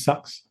guy's thing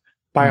sucks.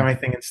 Buy my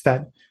thing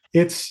instead.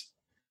 It's,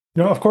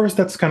 of course,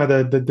 that's kind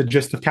of the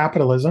gist of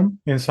capitalism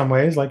in some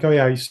ways. Like, oh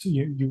yeah,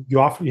 you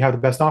offer, you have the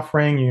best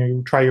offering,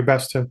 you try your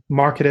best to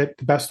market it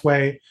the best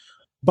way,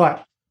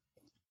 but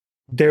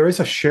there is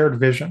a shared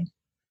vision,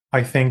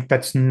 I think,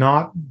 that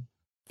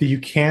you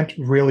can't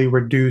really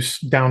reduce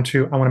down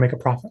to, I want to make a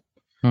profit.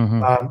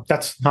 Mm-hmm.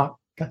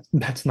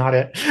 That's not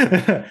it.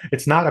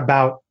 It's not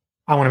about,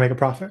 I want to make a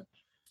profit.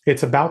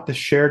 It's about the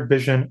shared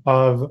vision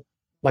of,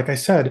 like I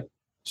said,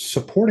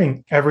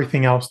 supporting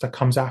everything else that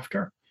comes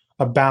after,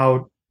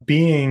 about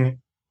being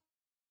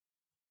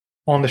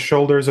on the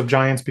shoulders of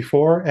giants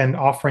before and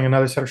offering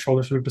another set of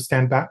shoulders for people to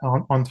stand back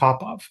on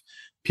top of.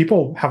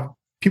 People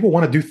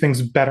want to do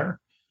things better.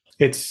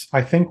 It's,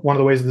 I think, one of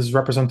the ways this is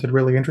represented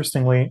really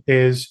interestingly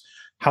is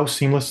how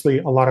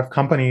seamlessly a lot of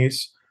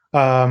companies,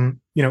 kind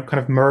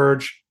of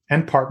merge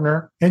and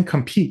partner and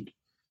compete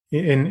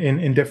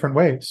in different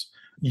ways.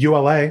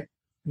 ULA,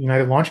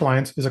 United Launch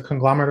Alliance, is a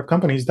conglomerate of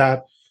companies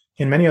that,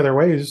 in many other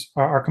ways,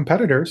 are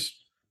competitors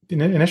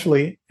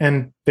initially,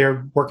 and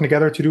they're working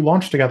together to do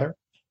launch together.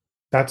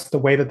 That's the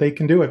way that they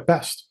can do it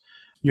best.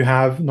 You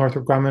have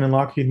Northrop Grumman and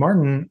Lockheed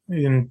Martin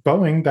in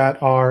Boeing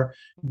that are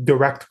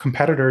direct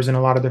competitors in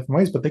a lot of different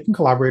ways, but they can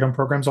collaborate on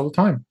programs all the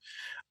time.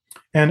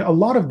 And a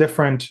lot of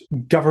different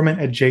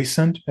government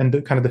adjacent and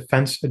the kind of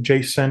defense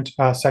adjacent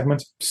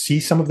segments see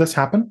some of this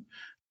happen.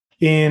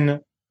 In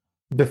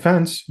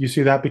defense, you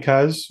see that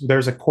because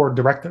there's a core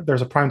directive,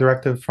 there's a prime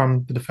directive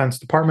from the Defense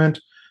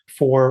Department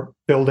for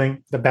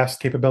building the best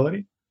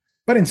capability.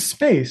 But in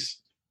space,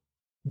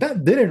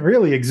 that didn't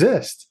really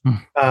exist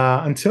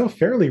until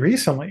fairly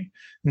recently.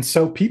 And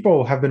so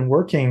people have been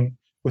working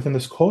within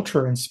this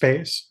culture in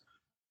space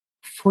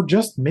for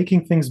just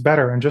making things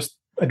better and just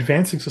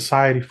advancing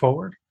society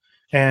forward.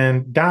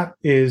 And that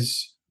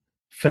is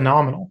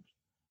phenomenal.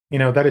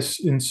 That is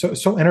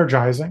so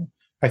energizing.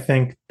 I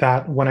think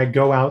that when I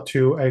go out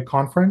to a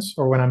conference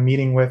or when I'm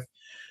meeting with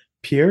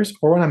peers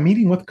or when I'm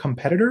meeting with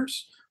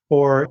competitors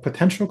or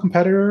potential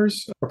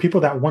competitors or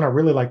people that want to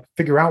really like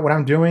figure out what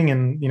I'm doing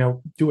and,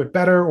 do it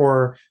better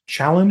or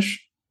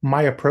challenge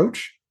my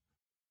approach,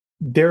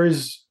 there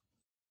is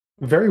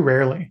very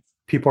rarely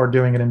people are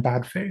doing it in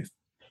bad faith.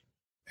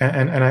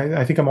 And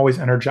I think I'm always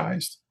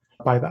energized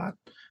by that.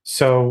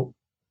 So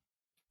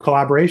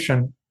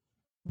collaboration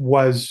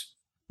was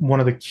one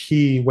of the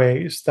key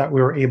ways that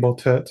we were able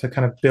to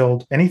kind of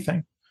build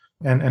anything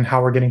and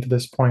how we're getting to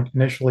this point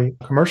initially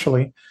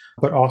commercially,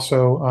 but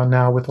also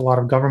now with a lot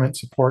of government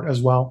support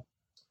as well.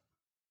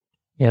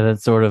 Yeah,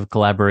 that sort of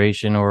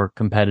collaboration or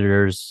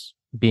competitors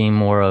being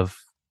more of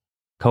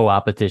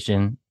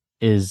co-opetition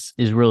is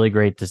really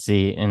great to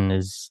see, and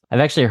I've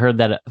actually heard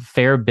that a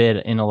fair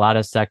bit in a lot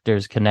of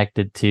sectors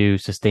connected to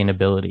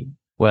sustainability,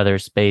 whether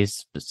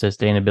space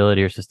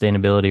sustainability or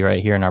sustainability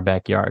right here in our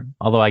backyard.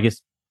 Although I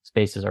guess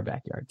space is our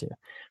backyard too.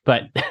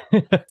 But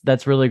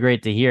that's really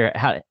great to hear.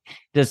 How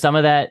does some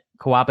of that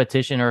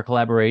co-opetition or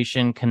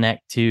collaboration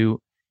connect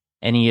to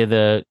any of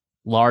the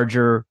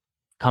larger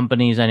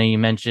companies? I know you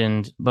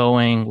mentioned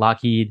Boeing,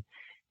 Lockheed,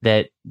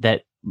 that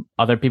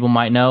other people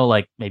might know,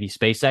 like maybe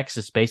SpaceX.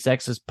 Is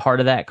SpaceX part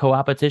of that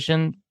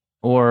co-opetition,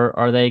 or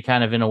are they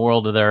kind of in a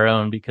world of their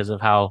own because of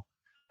how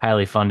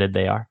highly funded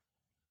they are?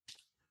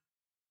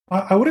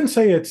 I wouldn't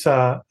say it's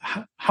how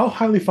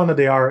highly funded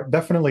they are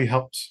definitely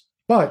helps,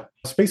 but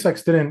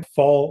SpaceX didn't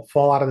fall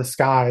out of the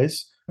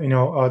skies,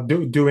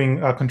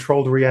 doing a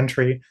controlled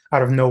reentry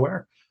out of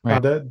nowhere. Right.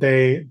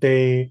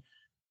 They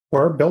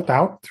were built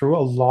out through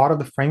a lot of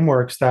the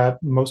frameworks that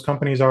most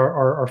companies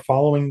are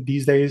following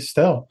these days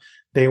still.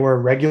 They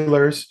were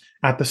regulars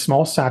at the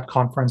Small Sat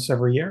conference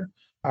every year.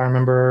 I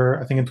remember,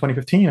 I think in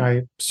 2015,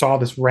 I saw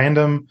this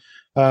random.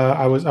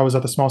 I was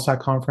at the Small Sat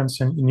conference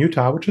in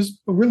Utah, which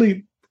is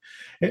really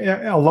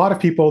a lot of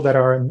people that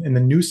are in the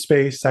new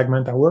space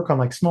segment that work on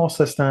like small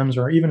systems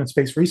or even in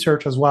space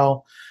research as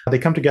well. They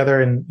come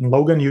together in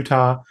Logan,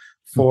 Utah,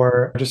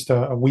 for just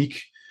a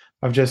week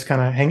of just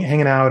kind of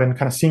hanging out and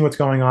kind of seeing what's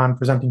going on,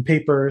 presenting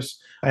papers,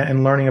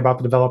 and learning about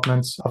the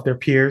developments of their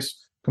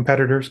peers,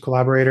 competitors,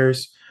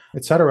 collaborators,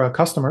 etc.,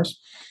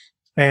 customers.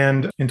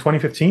 And in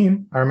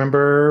 2015, I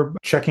remember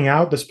checking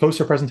out this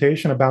poster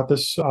presentation about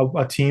this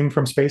a team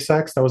from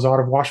SpaceX that was out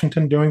of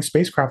Washington doing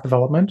spacecraft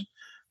development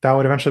that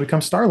would eventually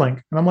become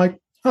Starlink. And I'm like,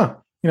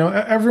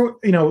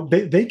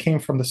 they came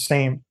from the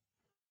same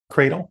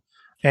cradle,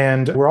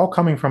 and we're all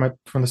coming from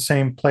the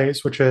same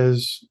place, which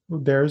is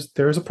there's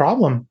a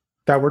problem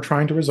that we're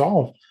trying to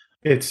resolve.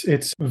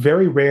 It's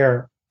very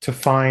rare to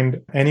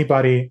find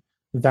anybody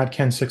that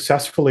can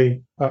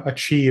successfully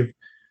achieve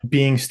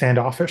being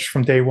standoffish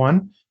from day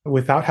one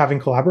without having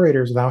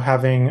collaborators, without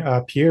having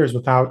peers,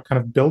 without kind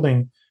of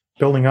building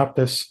up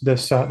this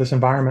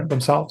environment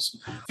themselves.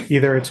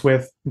 Either it's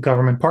with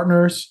government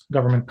partners,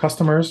 government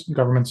customers,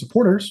 government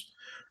supporters,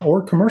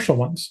 or commercial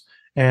ones.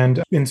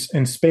 And in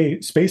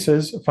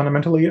spaces,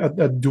 fundamentally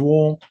a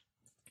dual.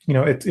 You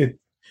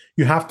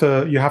have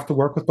to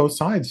work with both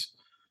sides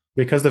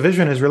because the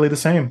vision is really the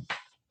same.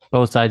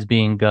 Both sides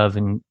being gov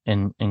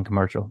and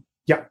commercial.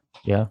 Yeah.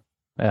 Yeah.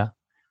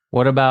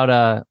 What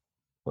about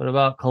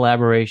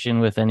collaboration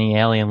with any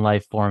alien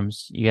life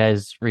forms? You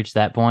guys reached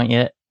that point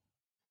yet?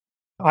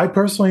 I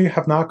personally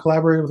have not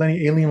collaborated with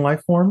any alien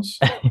life forms.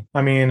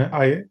 I mean,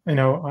 I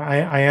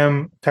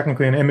am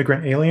technically an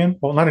immigrant alien.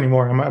 Well, not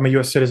anymore. I'm a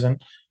U.S. citizen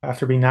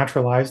after being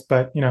naturalized,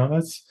 but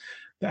that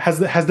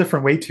has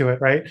different weight to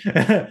it, right?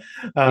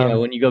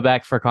 When you go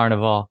back for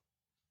Carnival.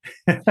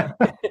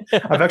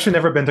 I've actually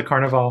never been to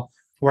Carnival.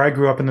 Where I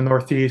grew up in the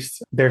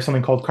Northeast, there's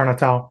something called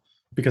Carnatal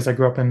because I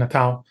grew up in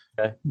Natal.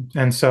 Okay.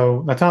 And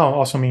so Natal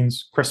also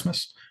means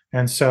Christmas.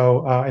 And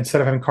so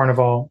instead of having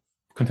Carnival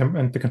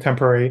and the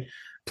contemporary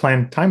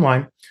planned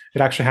timeline,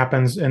 it actually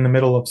happens in the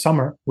middle of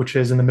summer, which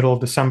is in the middle of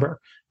December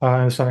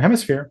in the Southern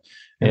Hemisphere.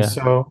 And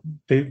so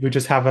we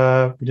just have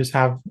a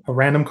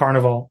random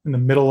carnival in the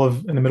middle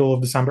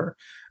of December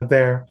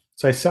there.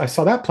 So I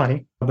saw that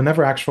plenty, but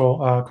never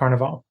actual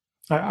carnival.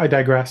 I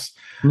digress.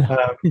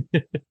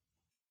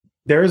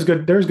 There's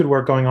good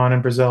work going on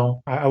in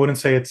Brazil. I wouldn't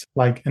say it's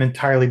like an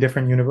entirely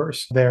different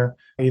universe there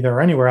either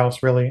or anywhere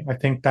else, really. I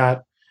think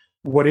that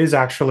what is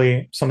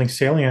actually something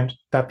salient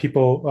that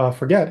people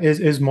forget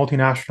is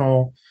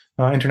multinational,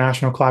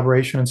 international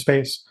collaboration in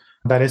space.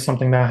 That is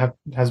something that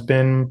has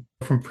been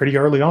from pretty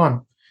early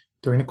on.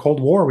 During the Cold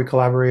War, we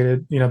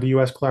collaborated. The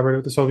U.S. collaborated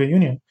with the Soviet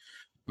Union.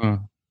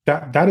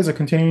 That is a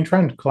continuing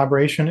trend.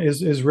 Collaboration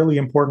is really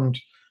important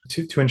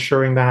to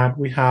ensuring that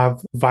we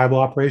have viable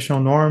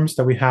operational norms,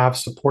 that we have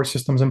support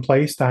systems in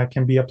place that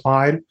can be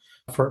applied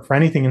for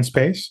anything in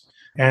space.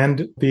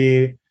 And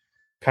the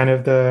kind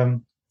of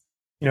the,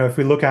 if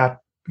we look at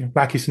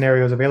wacky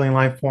scenarios of alien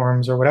life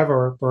forms or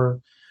whatever, or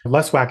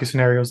less wacky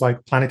scenarios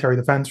like planetary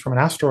defense from an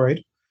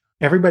asteroid,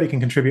 everybody can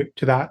contribute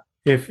to that.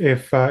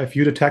 If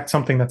you detect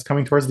something that's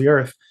coming towards the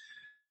Earth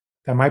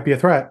that might be a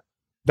threat,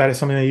 that is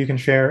something that you can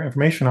share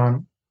information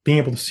on. Being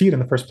able to see it in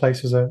the first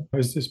place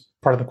is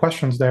part of the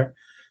questions there.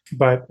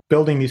 But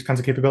building these kinds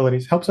of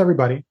capabilities helps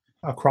everybody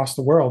across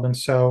the world. And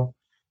so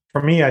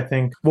for me, I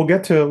think we'll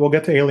get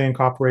to alien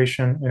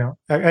cooperation,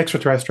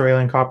 extraterrestrial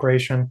alien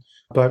cooperation,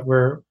 but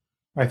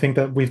I think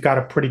that we've got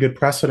a pretty good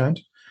precedent,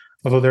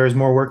 although there is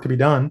more work to be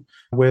done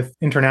with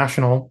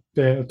international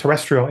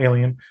terrestrial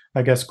alien,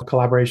 I guess,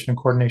 collaboration and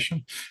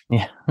coordination.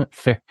 Yeah,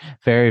 fair,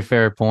 very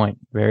fair point.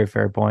 Very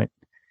fair point.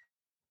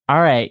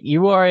 All right,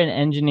 you are an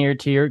engineer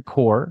to your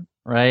core,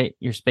 right?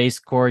 Your space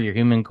core, your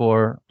human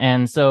core.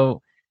 And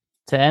so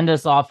to end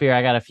us off here,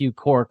 I got a few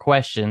core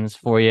questions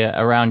for you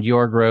around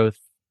your growth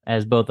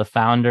as both a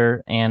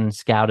founder and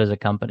Scout as a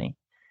company.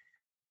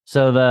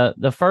 So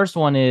the first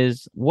one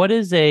is, what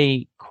is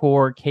a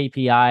core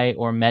KPI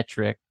or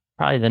metric,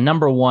 probably the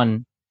number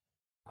one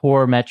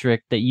core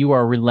metric that you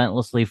are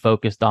relentlessly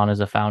focused on as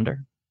a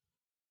founder?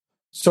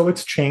 So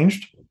it's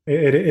changed.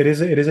 It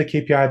is a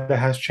KPI that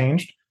has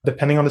changed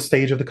depending on the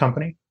stage of the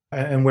company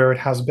and where it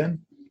has been.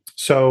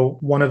 So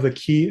one of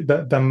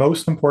the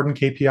most important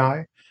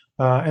KPI,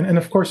 and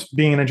of course,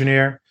 being an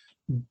engineer,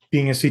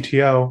 being a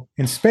CTO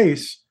in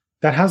space,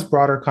 that has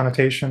broader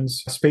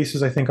connotations. Space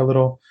is, I think, a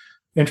little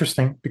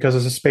interesting because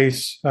as a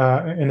space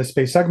in the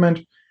space segment,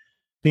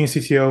 being a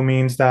CTO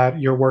means that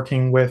you're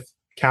working with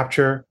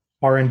capture,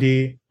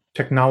 R&D,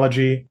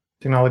 technology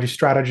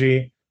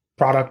strategy,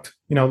 product.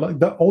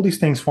 All these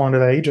things fall under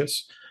that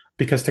aegis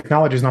because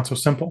technology is not so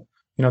simple.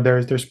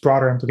 There's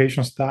broader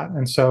implications to that,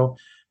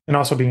 and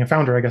also being a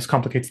founder, I guess,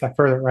 complicates that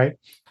further, right?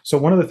 So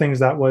one of the things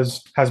that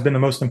has been the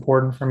most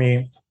important for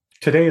me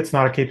today, it's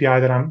not a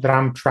KPI that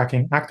I'm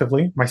tracking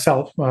actively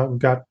myself.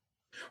 We've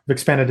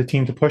expanded the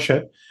team to push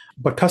it,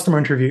 but customer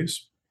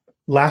interviews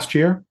last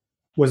year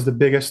was the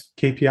biggest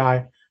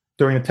KPI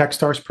during the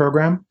TechStars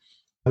program,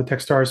 the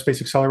TechStars Space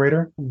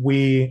Accelerator.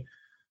 We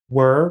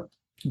were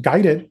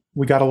guided.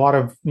 We got a lot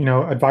of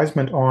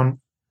advisement on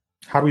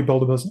how do we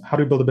build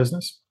a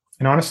business.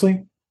 And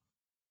honestly,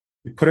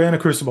 we put it in a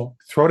crucible,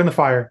 throw it in the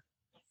fire,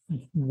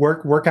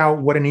 work out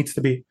what it needs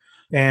to be.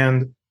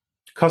 And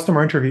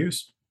customer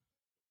interviews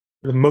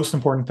are the most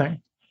important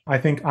thing. I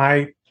think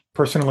I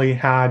personally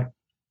had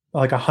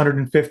like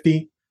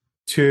 150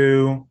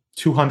 to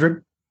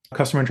 200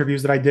 customer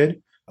interviews that I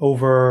did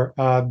over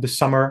the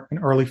summer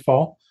and early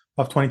fall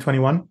of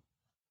 2021.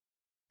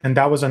 And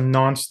that was a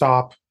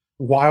nonstop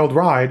wild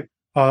ride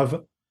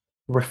of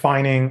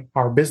refining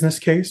our business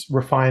case,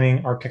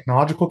 refining our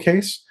technological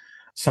case,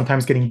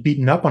 sometimes getting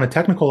beaten up on a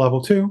technical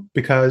level too,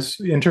 because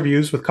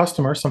interviews with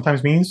customers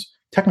sometimes means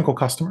technical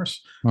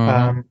customers.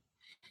 Mm-hmm.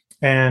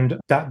 And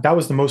that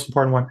was the most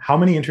important one. How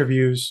many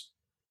interviews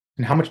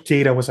and how much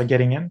data was I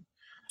getting in?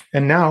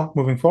 And now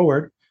moving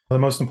forward, the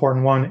most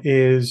important one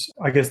is,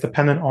 I guess,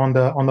 dependent on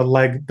the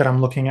leg that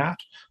I'm looking at,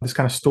 this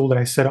kind of stool that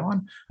I sit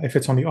on. If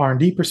it's on the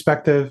R&D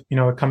perspective,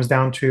 it comes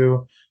down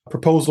to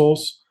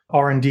proposals,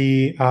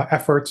 R&D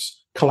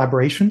efforts,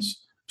 collaborations,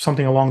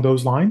 something along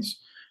those lines.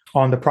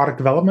 On the product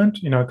development,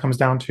 it comes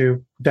down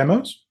to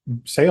demos,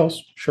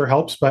 sales sure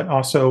helps, but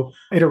also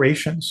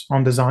iterations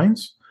on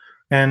designs.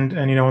 And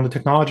on the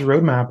technology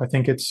roadmap, I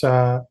think it's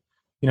there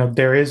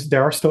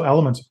are still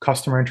elements of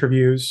customer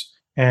interviews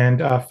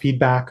and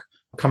feedback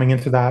coming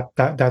into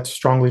that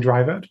strongly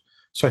drive it.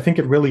 So I think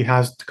it really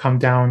has to come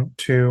down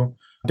to,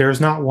 there's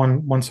not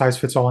one size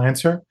fits all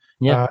answer.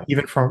 Yeah.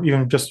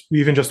 Even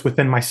just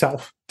within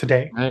myself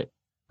today.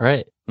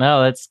 Right.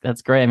 No,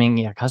 that's great. I mean,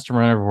 yeah,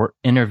 customer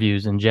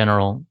interviews in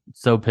general,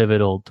 so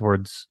pivotal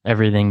towards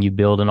everything you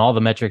build and all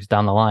the metrics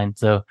down the line.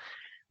 So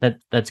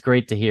that's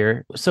great to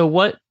hear. So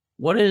what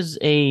is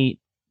a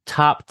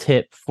top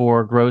tip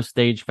for growth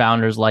stage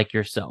founders like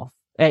yourself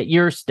at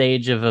your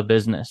stage of a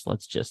business?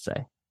 Let's just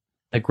say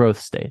the growth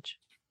stage.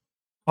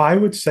 I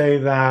would say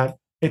that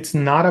it's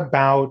not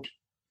about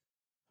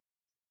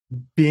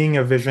being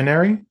a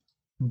visionary,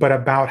 but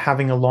about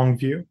having a long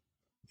view.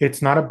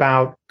 It's not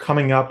about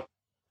coming up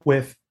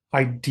with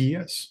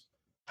ideas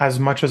as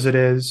much as it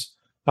is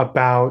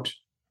about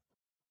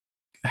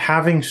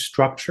having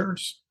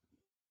structures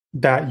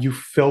that you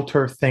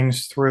filter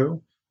things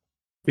through,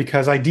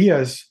 because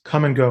ideas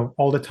come and go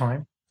all the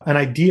time. An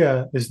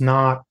idea is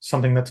not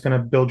something that's going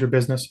to build your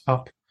business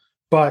up,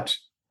 but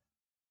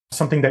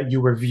something that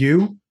you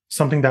review,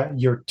 something that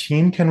your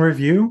team can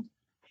review,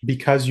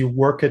 because you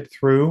work it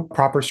through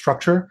proper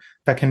structure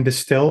that can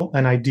distill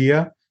an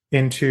idea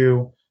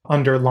into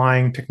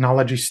underlying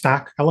technology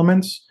stack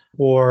elements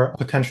or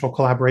potential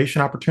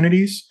collaboration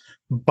opportunities,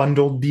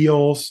 bundled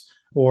deals,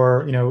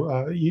 or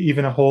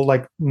even a whole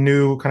like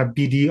new kind of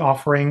BD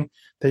offering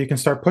that you can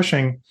start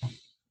pushing.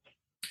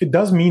 It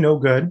does me no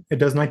good. It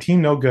does my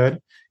team no good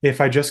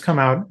if I just come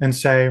out and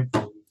say,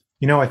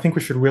 I think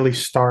we should really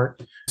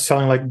start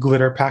selling like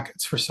glitter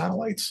packets for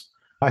satellites.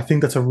 I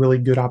think that's a really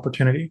good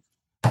opportunity.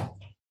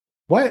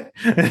 what?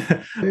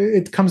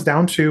 It comes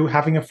down to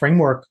having a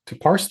framework to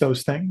parse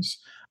those things.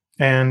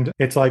 And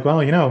it's like,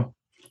 well,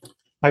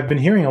 I've been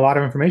hearing a lot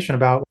of information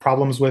about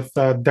problems with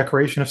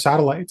decoration of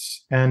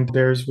satellites, and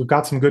we've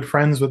got some good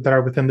friends that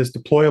are within this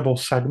deployable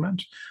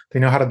segment. They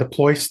know how to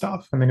deploy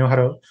stuff, and they know how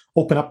to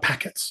open up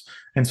packets.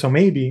 And so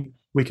maybe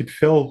we could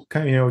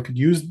we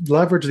could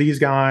leverage these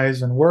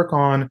guys and work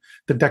on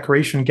the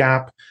decoration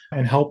gap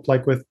and help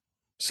like with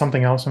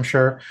something else. I'm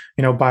sure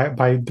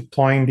by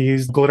deploying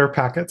these glitter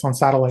packets on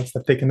satellites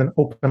that they can then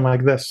open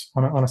like this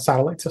on a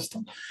satellite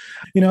system.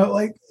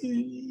 Like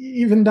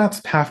even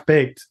that's half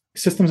baked.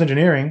 Systems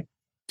engineering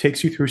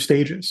takes you through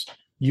stages.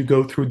 You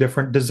go through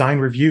different design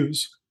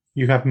reviews.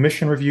 You have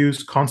mission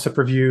reviews, concept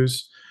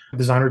reviews,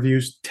 design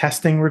reviews,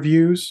 testing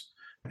reviews.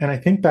 And I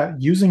think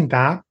that using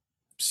that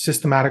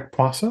systematic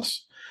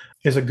process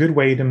is a good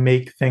way to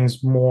make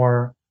things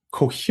more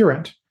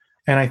coherent.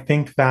 And I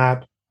think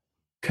that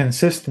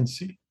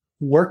consistency,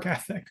 work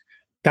ethic,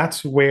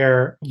 that's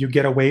where you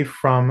get away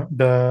from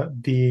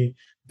the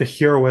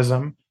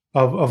heroism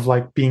of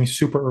like being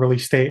super early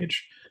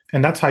stage.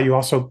 And that's how you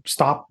also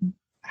stop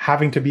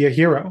having to be a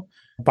hero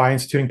by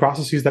instituting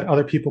processes that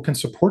other people can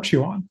support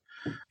you on.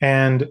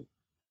 And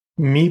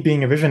me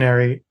being a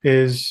visionary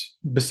is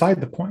beside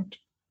the point.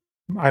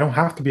 I don't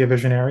have to be a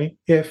visionary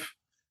if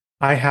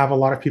I have a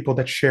lot of people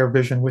that share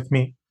vision with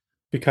me,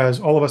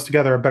 because all of us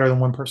together are better than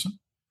one person.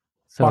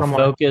 So Bottom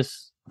line.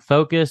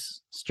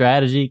 focus,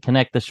 strategy,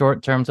 connect the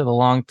short term to the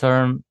long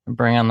term, and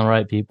bring on the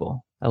right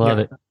people. I love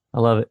it. I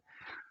love it.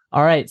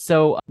 All right.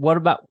 So what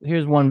about,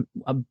 here's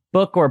a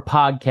book or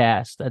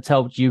podcast that's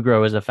helped you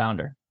grow as a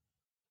founder?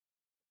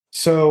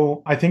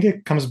 So I think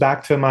it comes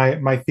back to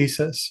my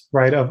thesis,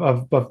 right,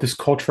 of this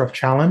culture of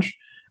challenge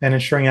and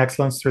ensuring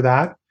excellence through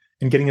that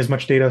and getting as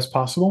much data as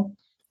possible.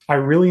 I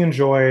really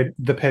enjoyed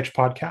the Pitch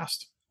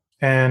podcast.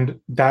 And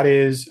that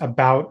is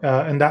about,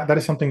 and that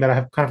is something that I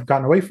have kind of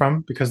gotten away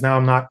from because now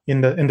I'm not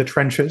in the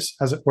trenches,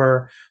 as it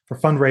were, for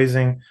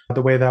fundraising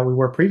the way that we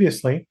were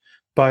previously.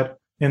 But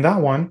in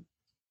that one,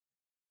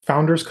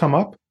 founders come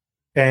up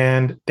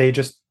and they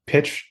just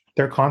pitch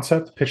their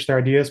concept, pitch their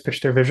ideas, pitch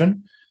their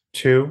vision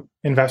to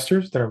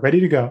investors that are ready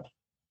to go.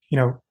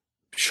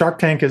 Shark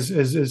Tank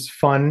is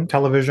fun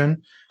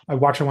television. I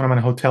watch it when I'm in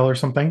a hotel or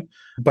something,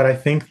 but I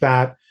think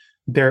that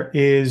there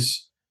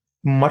is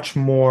much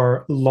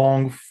more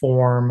long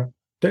form.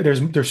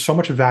 There's so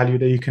much value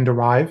that you can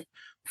derive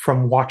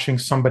from watching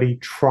somebody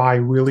try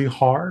really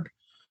hard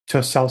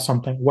to sell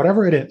something,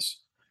 whatever it is,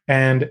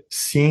 and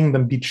seeing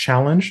them be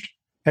challenged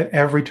at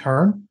every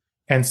turn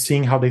and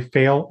seeing how they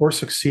fail or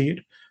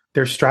succeed.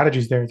 There's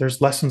strategies there.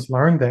 There's lessons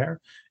learned there.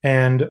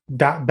 And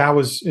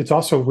it's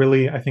also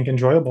really, I think,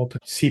 enjoyable to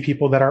see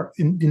people that are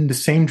in the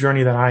same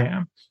journey that I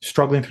am,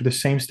 struggling through the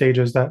same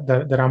stages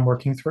that I'm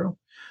working through.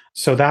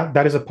 So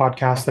that is a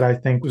podcast that I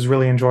think was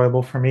really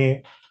enjoyable for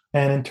me.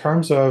 And in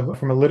terms of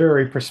from a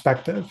literary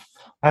perspective,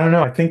 I don't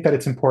know. I think that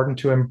it's important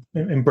to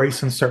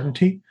embrace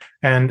uncertainty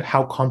and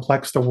how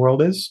complex the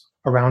world is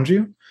around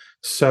you.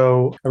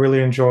 So I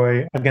really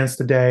enjoy Against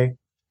the Day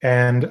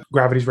and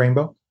Gravity's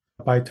Rainbow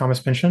by Thomas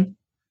Pynchon.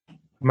 I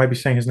might be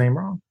saying his name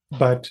wrong,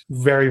 but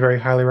very, very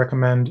highly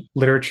recommend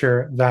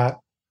literature that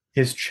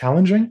is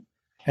challenging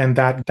and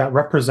that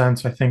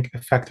represents, I think,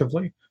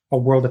 effectively a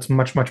world that's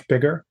much, much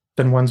bigger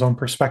than one's own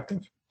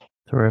perspective.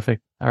 Terrific.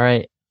 All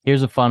right.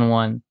 Here's a fun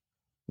one.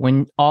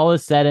 When all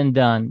is said and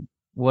done,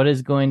 what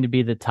is going to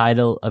be the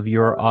title of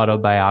your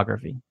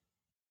autobiography?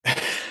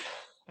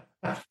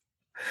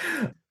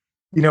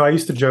 I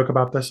used to joke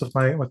about this with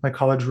my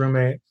college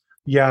roommate.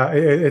 Yeah,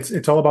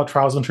 it's all about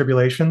trials and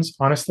tribulations.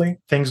 Honestly,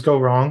 things go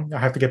wrong. I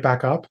have to get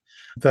back up.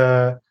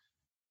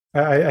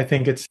 I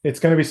think it's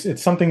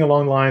something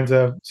along the lines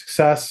of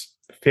success,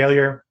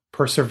 failure,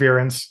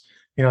 perseverance.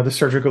 The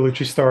Sergio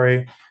Gallucci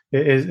story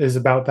is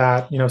about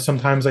that.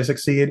 Sometimes I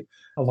succeed,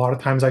 a lot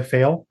of times I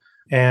fail,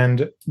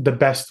 and the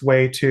best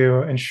way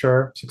to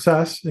ensure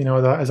success,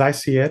 as I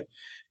see it,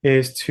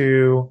 is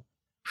to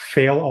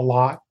fail a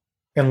lot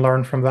and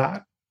learn from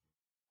that.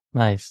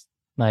 Nice.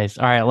 All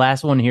right,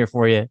 last one here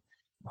for you.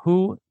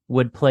 Who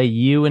would play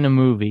you in a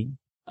movie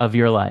of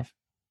your life?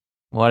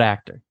 What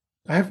actor?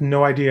 I have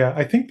no idea.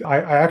 I think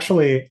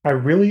I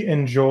really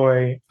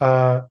enjoy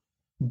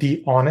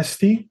the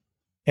honesty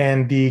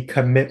and the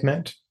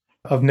commitment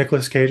of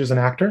Nicolas Cage as an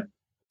actor.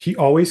 He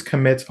always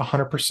commits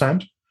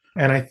 100%.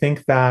 And I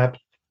think that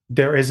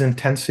there is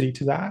intensity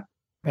to that.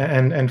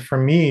 And for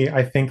me,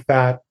 I think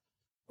that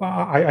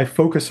I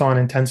focus on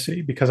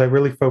intensity because I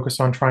really focus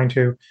on trying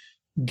to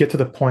get to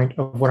the point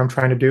of what I'm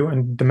trying to do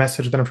and the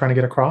message that I'm trying to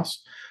get across.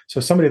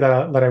 So somebody that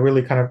I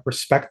really kind of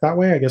respect that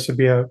way, I guess would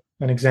be an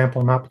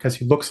example, not because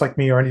he looks like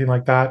me or anything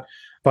like that,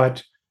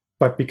 but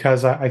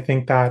because I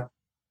think that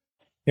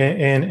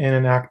in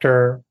an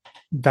actor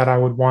that I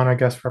would want, I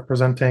guess,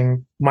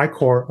 representing my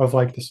core of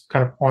like this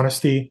kind of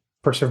honesty,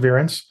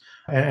 perseverance,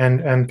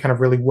 and kind of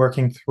really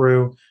working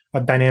through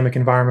a dynamic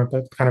environment,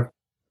 that kind of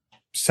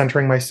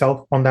centering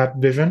myself on that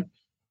vision.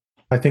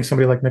 I think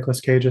somebody like Nicolas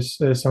Cage is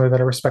somebody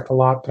that I respect a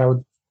lot. That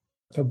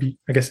would be,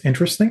 I guess,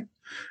 interesting.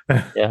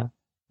 Yeah.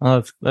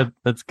 Oh,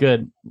 that's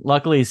good.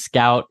 Luckily,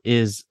 Scout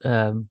is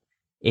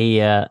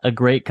a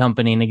great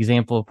company, an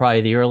example of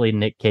probably the early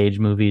Nick Cage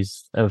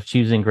movies of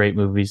choosing great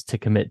movies to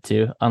commit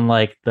to,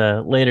 unlike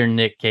the later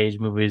Nick Cage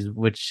movies,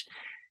 which,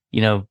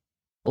 you know,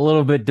 a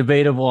little bit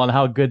debatable on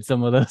how good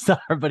some of those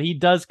are, but he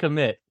does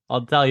commit.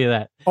 I'll tell you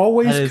that. That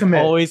Always is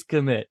commit. always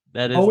commit.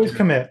 That is Always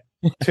commit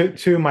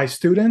to my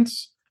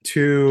students,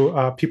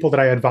 to people that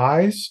I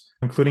advise,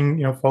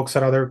 including folks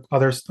at other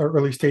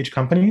early stage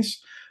companies.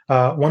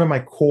 One of my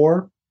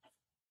core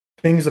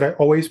things that I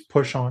always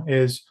push on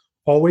is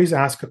always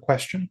ask a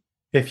question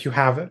if you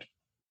have it.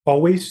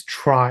 Always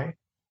try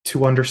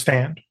to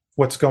understand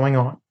what's going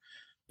on,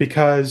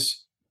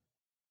 because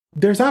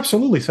there's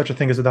absolutely such a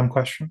thing as a dumb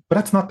question, but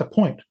that's not the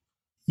point.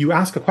 You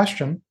ask a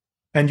question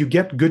and you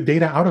get good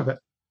data out of it.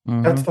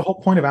 Mm-hmm. That's the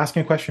whole point of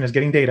asking a question, is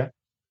getting data.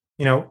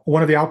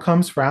 One of the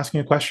outcomes for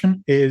asking a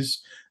question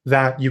is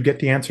that you get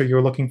the answer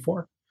you're looking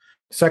for.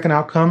 Second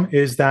outcome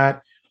is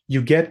that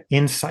you get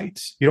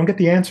insights. You don't get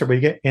the answer, but you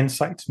get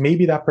insights.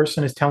 Maybe that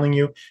person is telling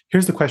you,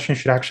 here's the question you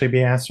should actually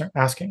be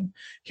asking.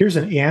 Here's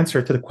an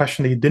answer to the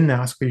question that you didn't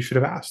ask, but you should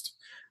have asked.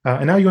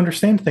 And now you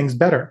understand things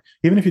better.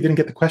 Even if you didn't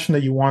get the question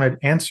that you wanted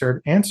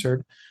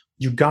answered,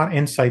 you got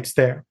insights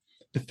there.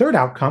 The third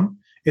outcome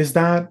is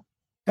that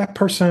that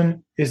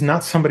person is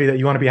not somebody that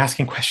you want to be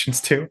asking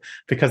questions to,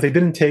 because they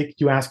didn't take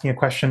you asking a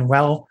question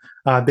well.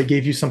 They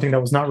gave you something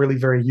that was not really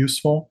very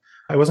useful.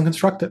 It wasn't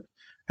constructive.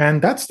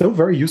 And that's still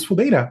very useful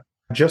data.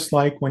 Just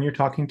like when you're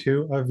talking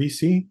to a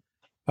VC,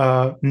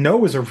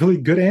 no is a really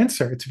good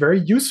answer. It's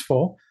very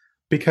useful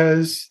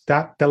because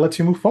that lets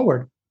you move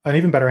forward. An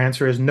even better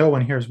answer is no,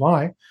 and here's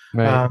why.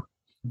 Right.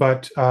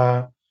 But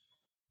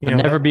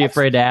never be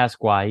afraid to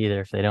ask why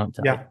either if they don't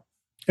tell you. Yeah,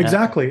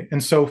 exactly.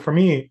 And so for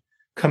me,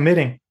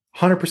 committing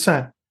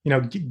 100%,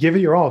 give it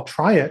your all,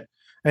 try it.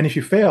 And if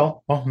you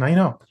fail, well, now you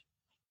know.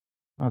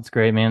 That's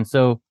great, man.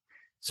 So,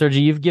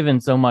 Sergio, you've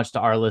given so much to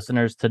our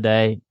listeners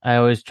today. I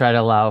always try to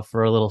allow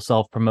for a little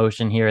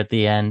self-promotion here at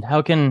the end.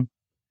 How can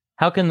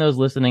those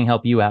listening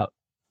help you out?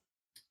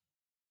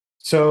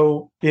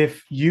 So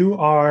if you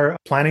are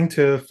planning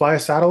to fly a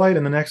satellite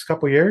in the next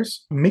couple of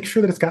years, make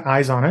sure that it's got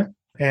eyes on it,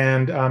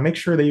 and make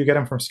sure that you get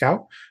them from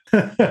Scout.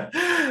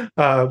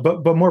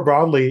 But more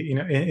broadly,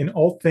 in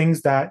all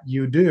things that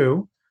you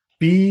do,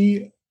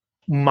 be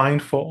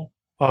mindful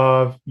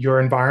of your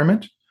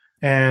environment.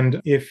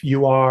 And if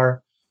you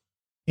are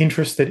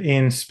interested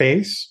in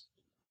space,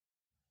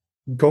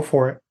 go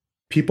for it.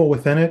 People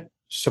within it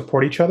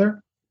support each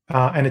other,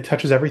 and it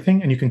touches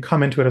everything. And you can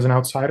come into it as an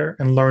outsider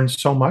and learn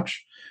so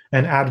much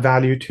and add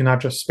value to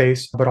not just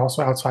space, but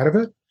also outside of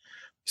it.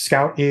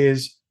 Scout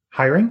is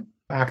hiring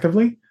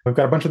actively. We've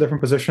got a bunch of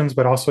different positions,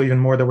 but also even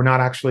more that we're not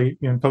actually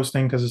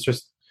posting, because it's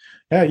just,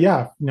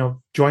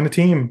 join the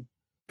team,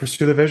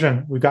 pursue the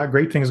vision. We've got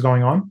great things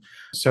going on.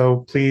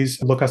 So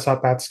please look us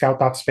up at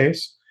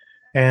scout.space.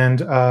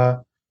 And I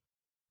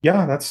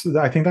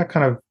think that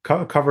kind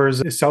of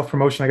covers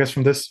self-promotion, I guess,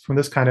 from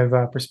this kind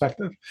of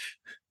perspective.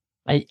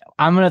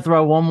 I'm going to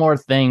throw one more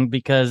thing,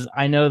 because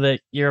I know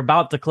that you're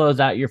about to close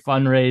out your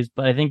fundraise,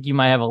 but I think you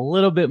might have a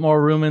little bit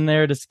more room in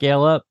there to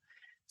scale up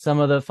some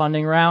of the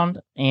funding round.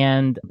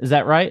 And is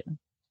that right?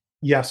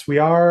 Yes, we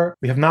are.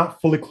 We have not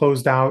fully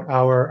closed out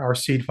our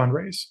seed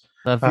fundraise.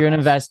 So if you're an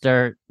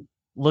investor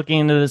looking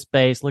into the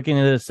space, looking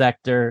into the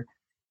sector,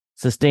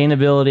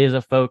 sustainability is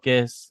a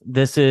focus.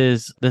 This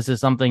is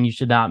something you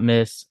should not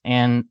miss.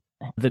 And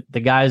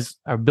the guys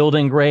are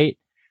building great,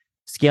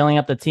 scaling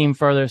up the team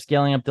further,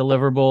 scaling up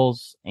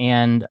deliverables,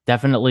 and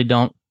definitely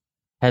don't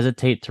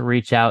hesitate to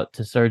reach out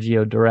to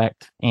Sergio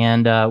direct.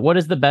 And what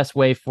is the best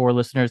way for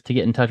listeners to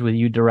get in touch with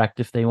you direct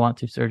if they want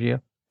to,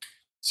 Sergio?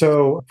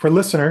 So for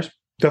listeners,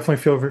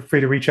 definitely feel free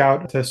to reach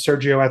out to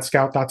Sergio at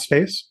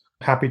scout.space.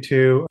 Happy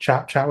to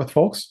chat with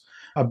folks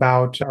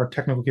about our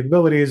technical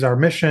capabilities, our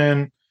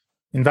mission,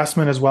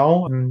 investment as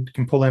well. And you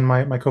can pull in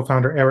my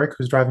co-founder, Eric,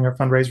 who's driving our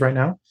fundraise right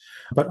now,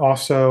 but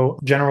also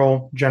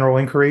general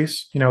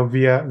inquiries,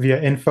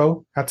 via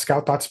info at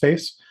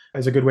scout.space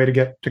is a good way to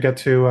get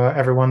to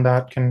everyone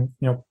that can,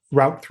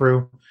 route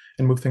through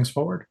and move things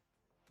forward.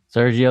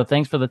 Sergio,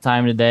 thanks for the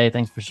time today.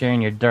 Thanks for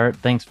sharing your dirt.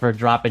 Thanks for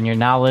dropping your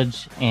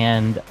knowledge,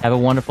 and have a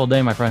wonderful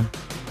day, my friend.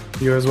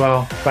 You as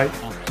well. Bye.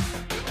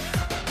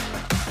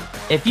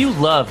 If you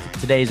loved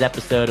today's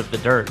episode of The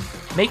Dirt,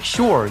 make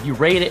sure you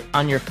rate it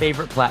on your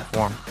favorite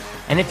platform.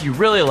 And if you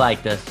really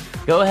liked us,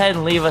 go ahead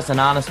and leave us an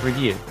honest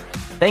review.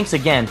 Thanks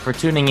again for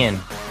tuning in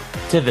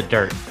to The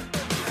Dirt.